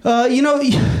 You know,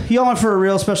 y'all in for a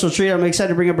real special treat. I'm excited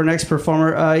to bring up our next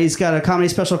performer. He's got a comedy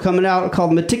special coming out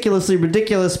called Meticulously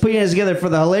Ridiculous. Putting it together for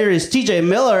the hilarious TJ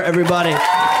Miller, everybody.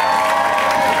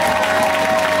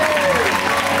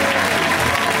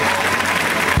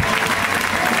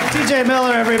 TJ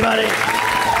Miller, everybody.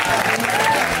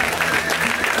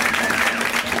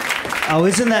 Oh,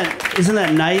 isn't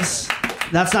that nice?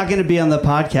 That's not going to be on the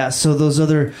podcast, so those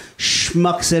other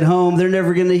schmucks at home, they're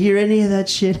never going to hear any of that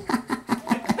shit.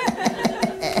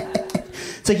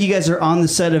 It's like you guys are on the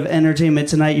set of Entertainment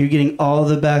Tonight. You're getting all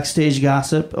the backstage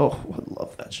gossip. Oh, I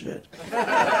love that shit.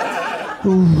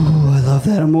 Ooh, I love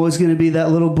that. I'm always going to be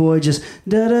that little boy just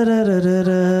da da da da da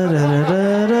da da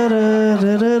da da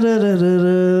da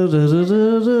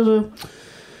da da.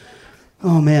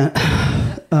 Oh man,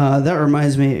 that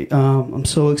reminds me. I'm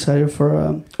so excited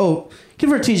for.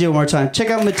 Give her a TJ one more time. Check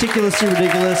out Meticulously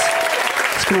Ridiculous.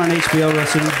 It's coming on HBO real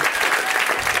soon.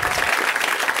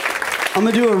 I'm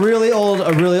gonna do a really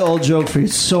old joke for you.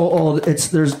 It's so old.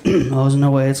 There's no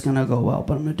way it's gonna go well,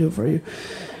 but I'm gonna do it for you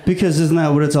because isn't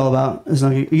that what it's all about?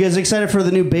 You guys excited for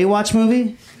the new Baywatch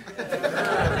movie?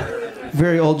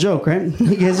 Very old joke, right?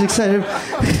 You guys excited about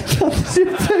the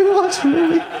new Baywatch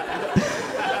movie?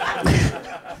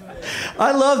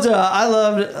 I loved.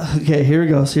 Okay, here it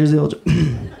goes. Here's the old joke.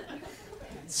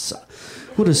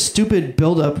 What a stupid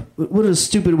build-up. What a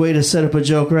stupid way to set up a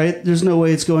joke, right? There's no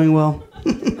way it's going well.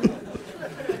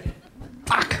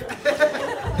 Fuck.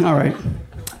 All right.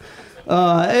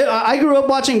 I grew up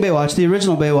watching Baywatch, the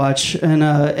original Baywatch, and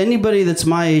anybody that's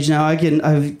my age now,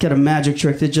 I've got a magic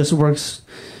trick that just works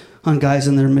on guys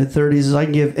in their mid-30s. Is I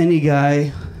can give any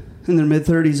guy in their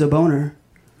mid-30s a boner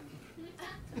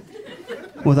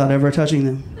without ever touching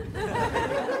them.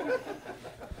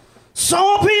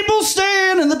 Some people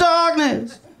stand in the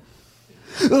darkness,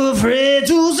 afraid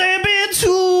to step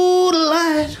into the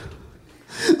light.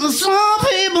 Some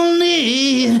people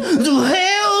need to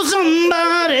help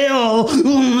somebody.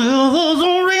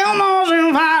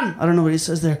 I don't know what he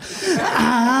says there.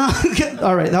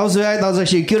 All right, that was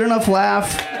actually a good enough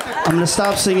laugh. I'm gonna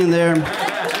stop singing there.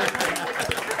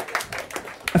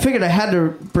 I figured I had to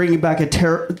bring back a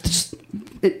terror.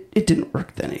 It didn't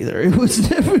work then either. It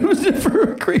was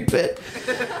never a great bit.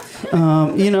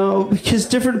 Because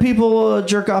different people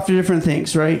jerk off to different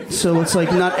things, right? So it's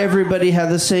like not everybody had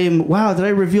the same. Wow, did I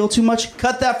reveal too much?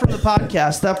 Cut that from the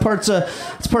podcast. That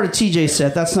it's part of TJ's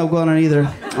set. That's not going on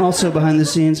either. Also behind the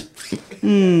scenes.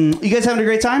 You guys having a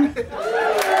great time?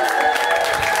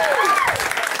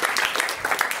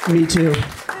 Me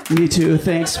too.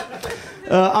 Thanks.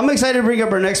 I'm excited to bring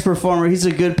up our next performer. He's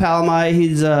a good pal of mine.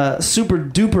 He's super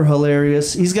duper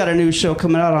hilarious. He's got a new show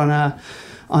coming out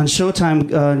on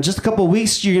Showtime in just a couple of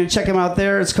weeks. You're going to check him out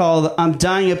there. It's called I'm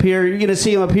Dying Up Here. You're going to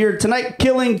see him up here tonight.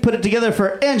 Killing. Put it together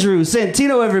for Andrew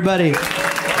Santino, everybody.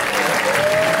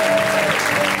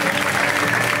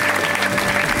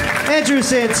 Andrew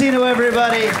Santino,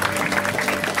 everybody.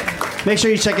 Make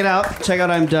sure you check it out. Check out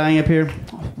I'm Dying Up Here.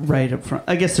 Right up front.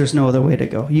 I guess there's no other way to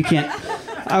go. You can't...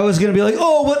 I was going to be like,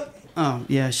 oh, what? Oh,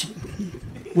 yeah.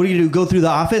 What are you going to do? Go through the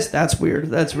office? That's weird.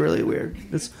 That's really weird.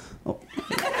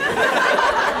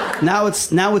 Now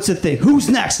it's a thing. Who's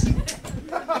next?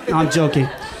 No, I'm joking.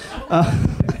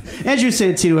 Andrew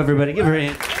Santino, everybody. Give her a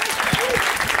hand.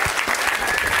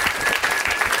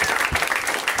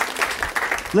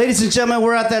 Ladies and gentlemen,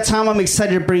 we're at that time. I'm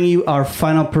excited to bring you our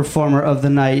final performer of the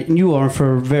night. And you are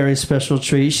for a very special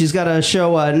treat. She's got a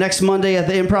show next Monday at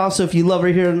the Improv. So if you love her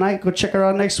here tonight, go check her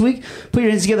out next week. Put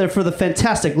your hands together for the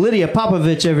fantastic Lydia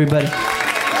Popovich, everybody.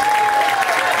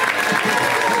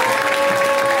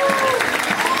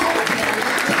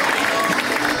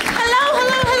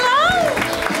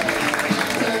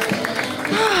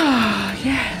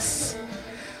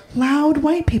 Loud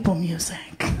white people music.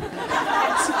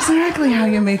 That's exactly how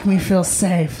you make me feel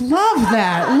safe. Love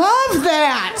that.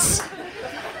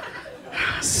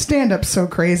 Stand-up's so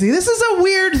crazy. This is a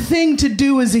weird thing to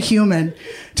do as a human.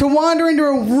 To wander into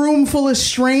a room full of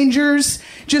strangers,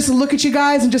 just look at you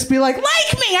guys and just be like me,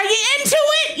 are you into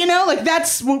it? You know, like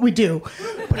that's what we do.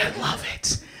 But I love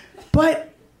it.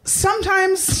 But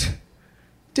sometimes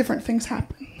different things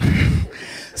happen.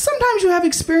 Sometimes you have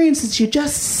experiences you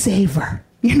just savor.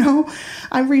 You know,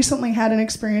 I recently had an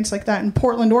experience like that in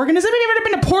Portland, Oregon. Has anybody ever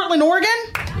been to Portland, Oregon?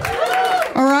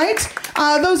 All right.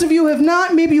 Those of you who have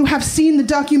not, maybe you have seen the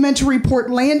documentary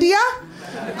Portlandia.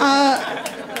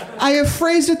 I have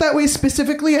phrased it that way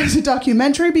specifically as a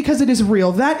documentary because it is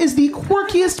real. That is the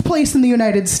quirkiest place in the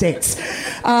United States.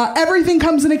 Everything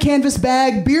comes in a canvas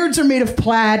bag. Beards are made of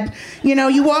plaid. You know,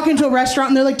 you walk into a restaurant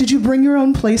and they're like, did you bring your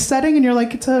own place setting? And you're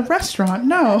like, it's a restaurant.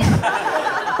 No.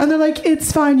 And they're like,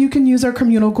 it's fine. You can use our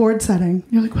communal gourd setting.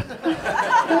 You're like, what?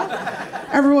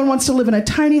 Everyone wants to live in a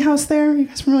tiny house there. You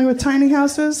guys familiar with tiny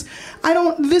houses?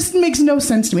 This makes no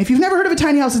sense to me. If you've never heard of a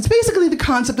tiny house, it's basically the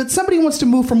concept that somebody wants to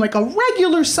move from like a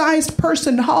regular sized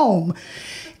person home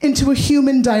into a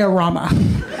human diorama.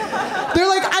 They're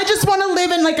like, I just want to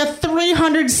live in like a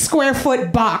 300 square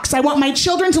foot box. I want my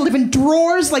children to live in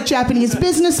drawers like Japanese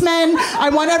businessmen. I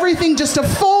want everything just to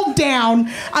fold down.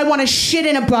 I want to shit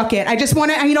in a bucket. I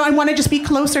want to just be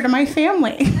closer to my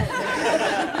family.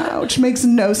 Which makes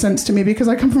no sense to me because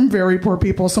I come from very poor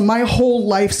people. So my whole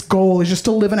life's goal is just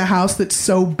to live in a house that's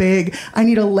so big, I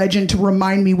need a legend to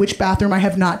remind me which bathroom I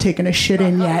have not taken a shit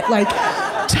in yet. Like,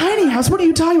 tiny house, what are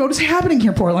you talking about? What's happening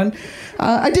here, Portland?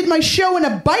 I did my show in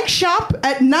a bike shop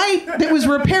at night that was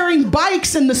repairing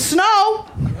bikes in the snow.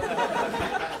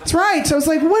 That's right. So I was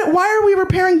like, what? Why are we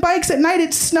repairing bikes at night?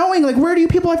 It's snowing. Like, where do you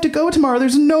people have to go tomorrow?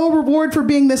 There's no reward for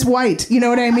being this white. You know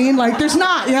what I mean? Like, there's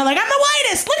not. You know, like, I'm the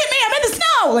whitest. Look at me. I'm in the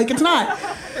snow. Like, it's not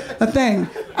a thing.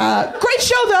 Great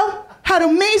show, though. Had an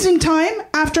amazing time.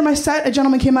 After my set, a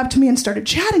gentleman came up to me and started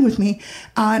chatting with me.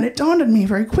 And it dawned on me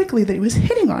very quickly that he was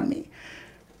hitting on me.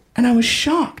 And I was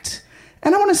shocked.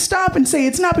 And I want to stop and say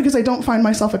it's not because I don't find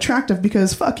myself attractive,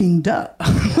 because fucking duh.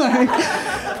 Like,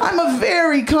 I'm a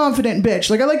very confident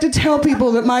bitch. Like, I like to tell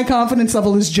people that my confidence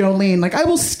level is Jolene. Like, I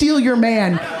will steal your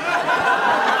man.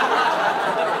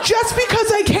 Just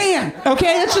because I can,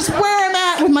 okay? That's just where I'm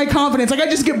at with my confidence. Like, I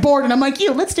just get bored and I'm like,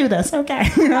 let's do this, okay?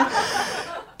 You know?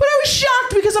 But I was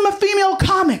shocked because I'm a female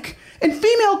comic. And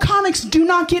female comics do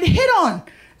not get hit on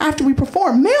after we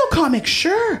perform. Male comics,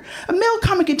 sure. A male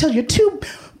comic can tell you two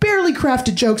barely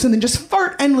crafted jokes and then just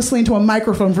fart endlessly into a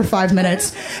microphone for 5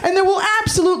 minutes. And there will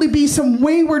absolutely be some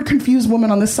wayward, confused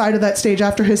woman on the side of that stage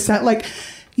after his set, like,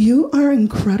 you are an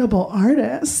incredible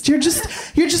artist. You're just,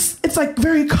 it's like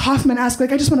very Kaufman-esque,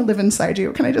 like, I just want to live inside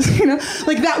you. Can I just, you know?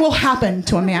 Like, that will happen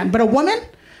to a man. But a woman,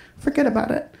 forget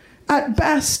about it. At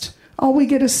best, all we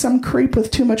get is some creep with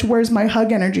too much where's my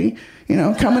hug energy, you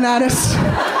know, coming at us.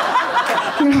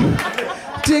 You know,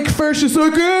 dick first, just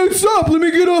like, hey, stop, let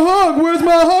me get a hug. Where's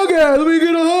my hug at? Let me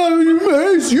get a hug.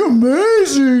 You're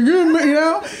amazing. You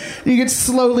know? And you get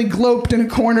slowly gloped in a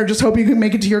corner, just hope you can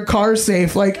make it to your car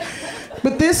safe. Like,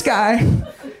 but this guy,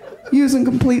 using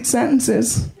complete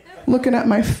sentences, looking at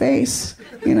my face,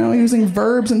 you know, using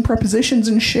verbs and prepositions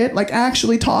and shit, like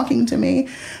actually talking to me.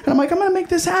 And I'm like, I'm gonna make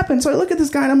this happen. So I look at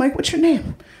this guy and I'm like, what's your name?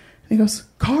 And he goes,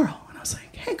 Carl. And I was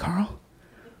like, hey, Carl.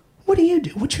 What do you do?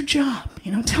 What's your job?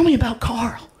 You know, tell me about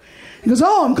Carl. He goes,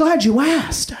 oh, I'm glad you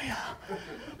asked. I'm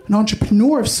an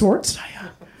entrepreneur of sorts. I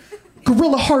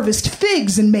guerrilla harvest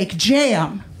figs and make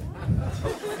jam.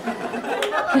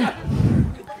 Yeah.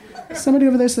 Somebody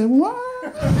over there said, what?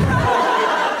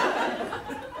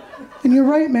 And you're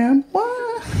right, man.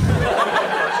 What?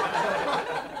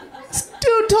 This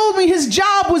dude told me his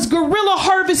job was guerrilla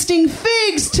harvesting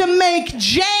figs to make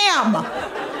jam.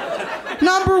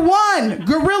 Number one,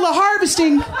 guerrilla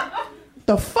harvesting.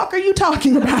 The fuck are you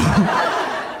talking about?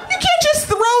 You can't just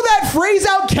throw that phrase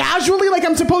out casually like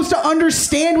I'm supposed to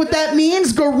understand what that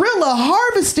means. Guerrilla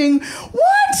harvesting?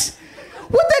 What?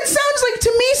 What that sounds like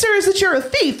to me, sir, is that you're a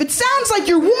thief. It sounds like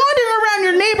you're wandering around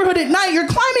your neighborhood at night, you're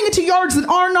climbing into yards that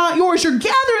are not yours, you're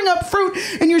gathering up fruit,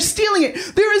 and you're stealing it.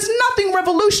 There is nothing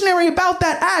revolutionary about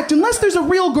that act, unless there's a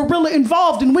real gorilla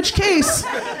involved, in which case,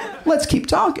 let's keep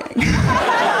talking. You're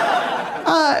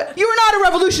not a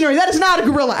revolutionary. That is not a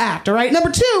guerrilla act, all right?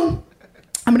 Number two,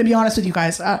 I'm going to be honest with you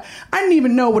guys. I didn't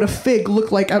even know what a fig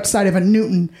looked like outside of a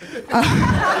Newton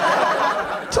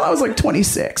until I was like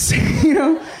 26, you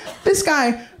know? This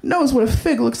guy knows what a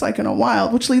fig looks like in a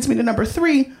wild, which leads me to number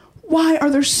three. Why are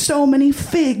there so many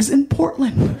figs in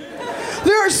Portland?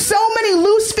 There are so many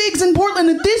loose figs in Portland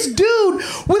that this dude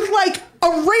with like a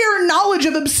rare knowledge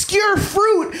of obscure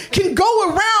fruit can go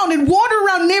around and wander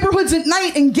around neighborhoods at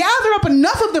night and gather up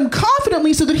enough of them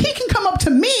confidently so that he can come up to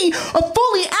me, a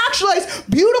fully actualized,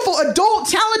 beautiful, adult,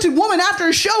 talented woman after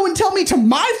a show and tell me to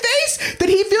my face that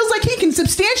he feels like he can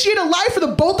substantiate a life for the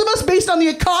both of us based on the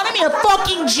economy of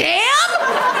fucking jam?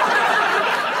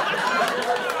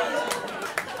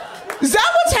 Is that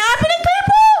what's happening,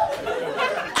 people?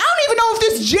 I don't even know if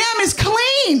this jam is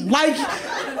clean. Like,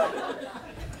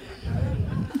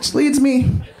 Which leads me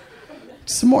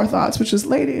to some more thoughts, which is,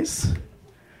 ladies,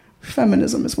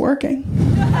 feminism is working.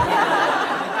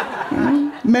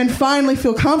 Men finally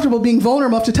feel comfortable being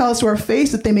vulnerable enough to tell us to our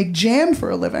face that they make jam for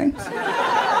a living.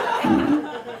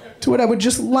 To what I would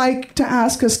just like to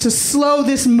ask us to slow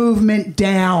this movement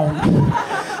down.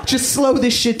 Just slow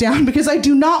this shit down, because I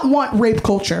do not want rape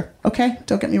culture, okay?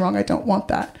 Don't get me wrong, I don't want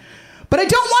that. But I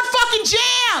don't want fucking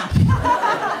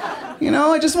jam! You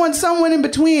know, I just want someone in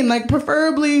between, like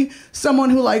preferably someone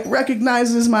who like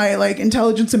recognizes my like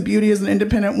intelligence and beauty as an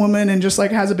independent woman and just like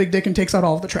has a big dick and takes out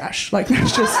all of the trash. Like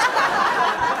that's just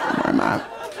where I'm at.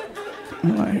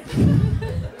 Like,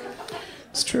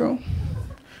 it's true.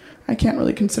 I can't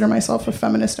really consider myself a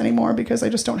feminist anymore because I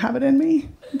just don't have it in me.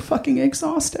 I'm fucking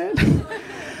exhausted.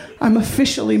 I'm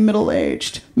officially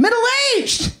middle-aged.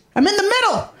 Middle-aged! I'm in the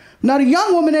middle! I'm not a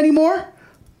young woman anymore.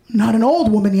 I'm not an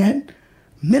old woman yet.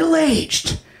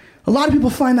 Middle-aged. A lot of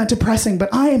people find that depressing,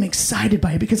 but I am excited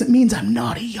by it because it means I'm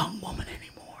not a young woman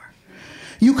anymore.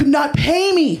 You could not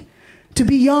pay me to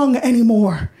be young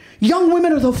anymore. Young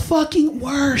women are the fucking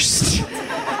worst.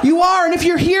 You are, and if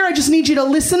you're here, I just need you to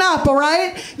listen up, all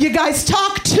right? You guys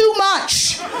talk too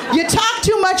much. You talk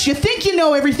too much, you think you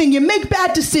know everything, you make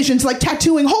bad decisions like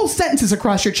tattooing whole sentences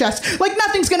across your chest, like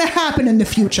nothing's gonna happen in the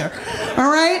future,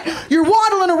 all right? You're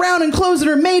waddling around in clothes that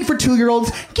are made for 2-year-olds.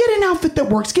 Get an outfit that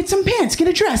works, get some pants, get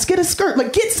a dress, get a skirt,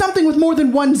 like get something with more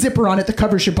than one zipper on it that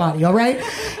covers your body, all right?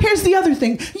 Here's the other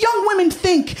thing. Young women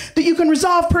think that you can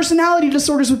resolve personality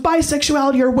disorders with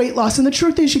bisexuality or weight loss, and the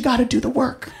truth is you gotta do the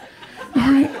work. All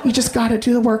right, you just gotta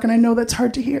do the work, and I know that's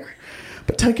hard to hear.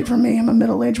 But take it from me, I'm a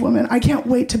middle-aged woman. I can't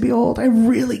wait to be old. I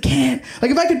really can't.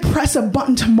 Like, if I could press a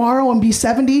button tomorrow and be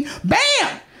 70,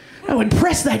 bam! I would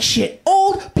press that shit.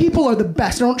 Old people are the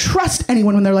best. I don't trust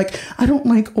anyone when they're like, I don't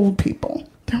like old people.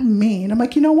 They're mean. I'm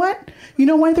like, you know what? You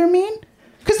know why they're mean?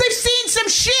 Because they've seen some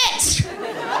shit!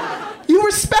 You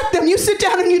respect them. You sit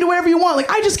down and you do whatever you want. Like,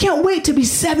 I just can't wait to be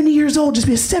 70 years old. Just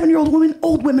be a 7-year-old woman.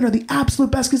 Old women are the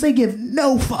absolute best because they give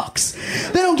no fucks.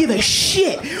 They don't give a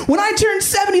shit. When I turn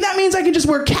 70, that means I can just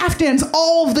wear caftans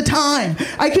all of the time.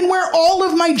 I can wear all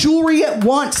of my jewelry at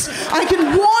once. I can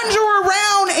wander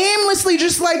around aimlessly,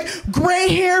 just like gray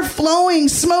hair flowing,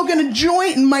 smoking a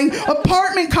joint in my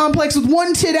apartment complex with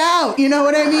one tit out. You know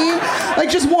what I mean? Like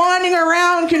just wandering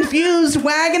around confused,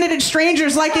 wagging it at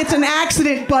strangers like it's an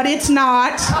accident, but it's not.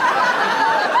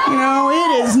 You know,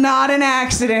 it is not an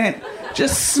accident.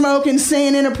 Just smoking,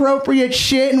 saying inappropriate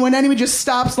shit, and when anyone just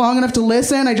stops long enough to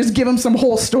listen, I just give them some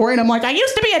whole story, and I'm like, I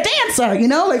used to be a dancer, you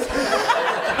know? Like,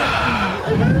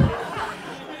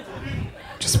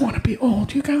 just want to be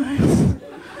old, you guys.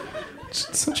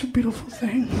 It's such a beautiful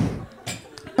thing.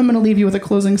 I'm going to leave you with a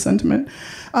closing sentiment.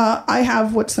 I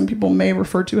have what some people may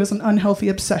refer to as an unhealthy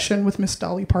obsession with Miss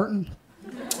Dolly Parton.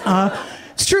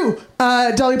 It's true.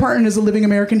 Dolly Parton is a living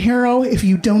American hero. If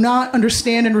you do not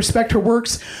understand and respect her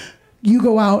works, you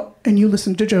go out and you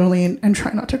listen to Jolene and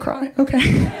try not to cry,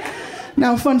 okay?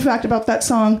 Now, fun fact about that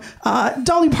song.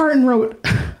 Dolly Parton wrote,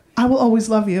 I Will Always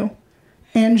Love You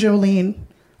and Jolene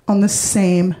on the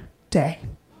same day.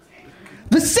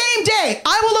 The same day!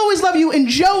 I Will Always Love You and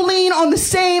Jolene on the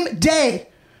same day.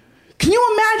 Can you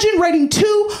imagine writing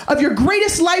 2 of your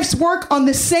greatest life's work on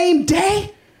the same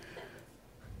day?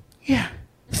 Yeah.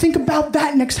 Think about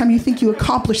that next time you think you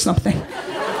accomplished something. You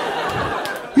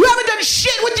haven't done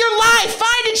shit with your life.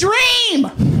 Find a dream.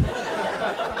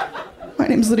 My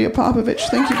name's Lydia Popovich.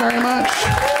 Thank you very much.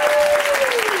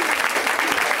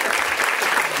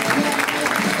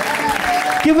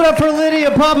 Give it up for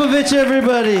Lydia Popovich,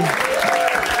 everybody.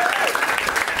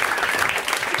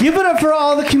 Give it up for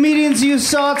all the comedians you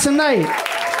saw tonight.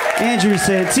 Andrew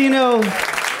Santino,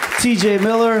 TJ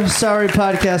Miller, sorry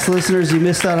podcast listeners, you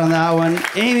missed out on that one.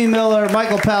 Amy Miller,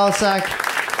 Michael Palisak,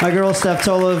 my girl Steph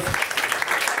Tolov,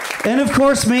 and of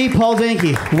course me, Paul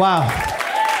Danke.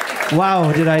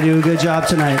 Wow, did I do a good job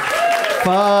tonight?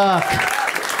 Fuck.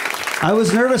 I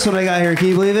was nervous when I got here, can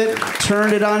you believe it?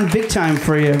 Turned it on big time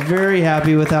for you. Very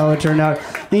happy with how it turned out.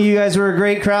 I think you guys were a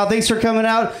great crowd. Thanks for coming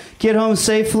out. Get home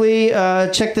safely.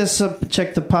 Check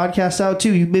the podcast out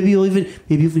too. Maybe you'll even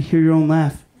hear your own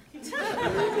laugh.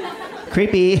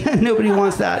 Creepy. Nobody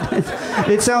wants that.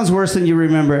 It sounds worse than you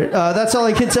remember it. That's all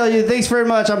I can tell you. Thanks very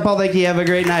much. I'm Paul Danke. Have a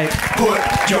great night.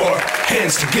 Put your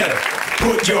hands together.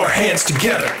 Put your hands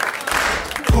together.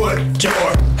 Put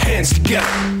your hands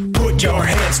together. Put your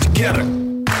hands together.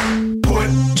 Put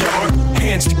your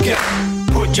hands together.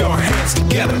 Put Put your hands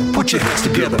together. Put your hands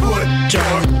together. Put your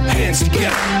hands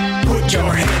together. Put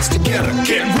your hands together.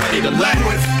 Get ready to laugh.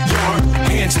 Put your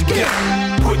hands together.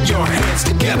 Put your hands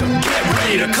together. Get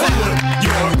ready to clap. Put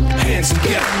your hands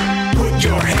together. Put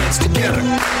your hands together.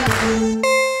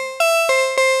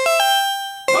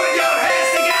 Put your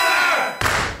hands together.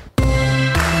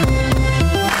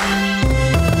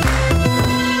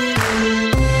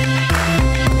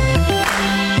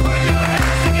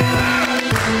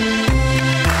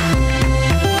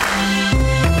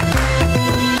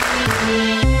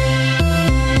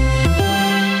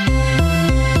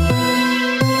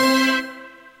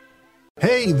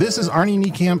 Hey, this is Arnie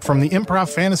Niekamp from the improv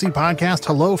fantasy podcast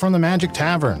Hello from the Magic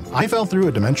Tavern. I fell through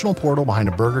a dimensional portal behind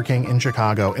a Burger King in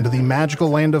Chicago into the magical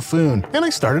land of Foon, and I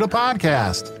started a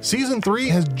podcast. Season 3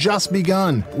 has just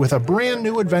begun with a brand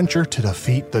new adventure to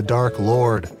defeat the Dark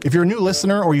Lord. If you're a new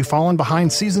listener or you've fallen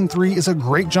behind, Season 3 is a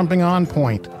great jumping on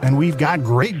point, and we've got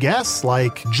great guests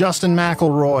like Justin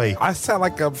McElroy. I sound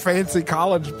like a fancy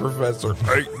college professor.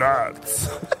 8 nights.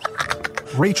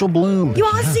 Rachel Bloom. You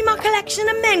want to see my collection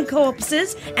of men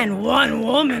corpses and one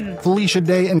woman? Felicia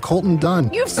Day and Colton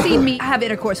Dunn. You've seen me have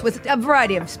intercourse with a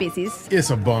variety of species. It's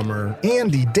a bummer.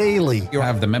 Andy Daly. You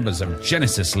have the members of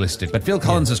Genesis listed, but Phil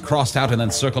Collins is crossed out and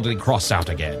then circled and crossed out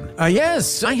again.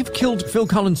 Yes, I have killed Phil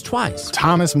Collins twice.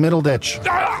 Thomas Middleditch.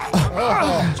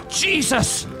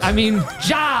 Jesus! I mean,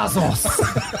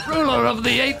 Jazos, ruler of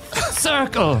the 8th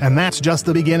circle. And that's just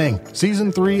the beginning.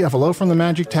 Season 3 of Hello from the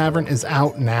Magic Tavern is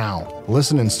out now.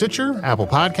 Listen in Stitcher, Apple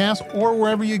Podcasts, or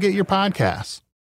wherever you get your podcasts.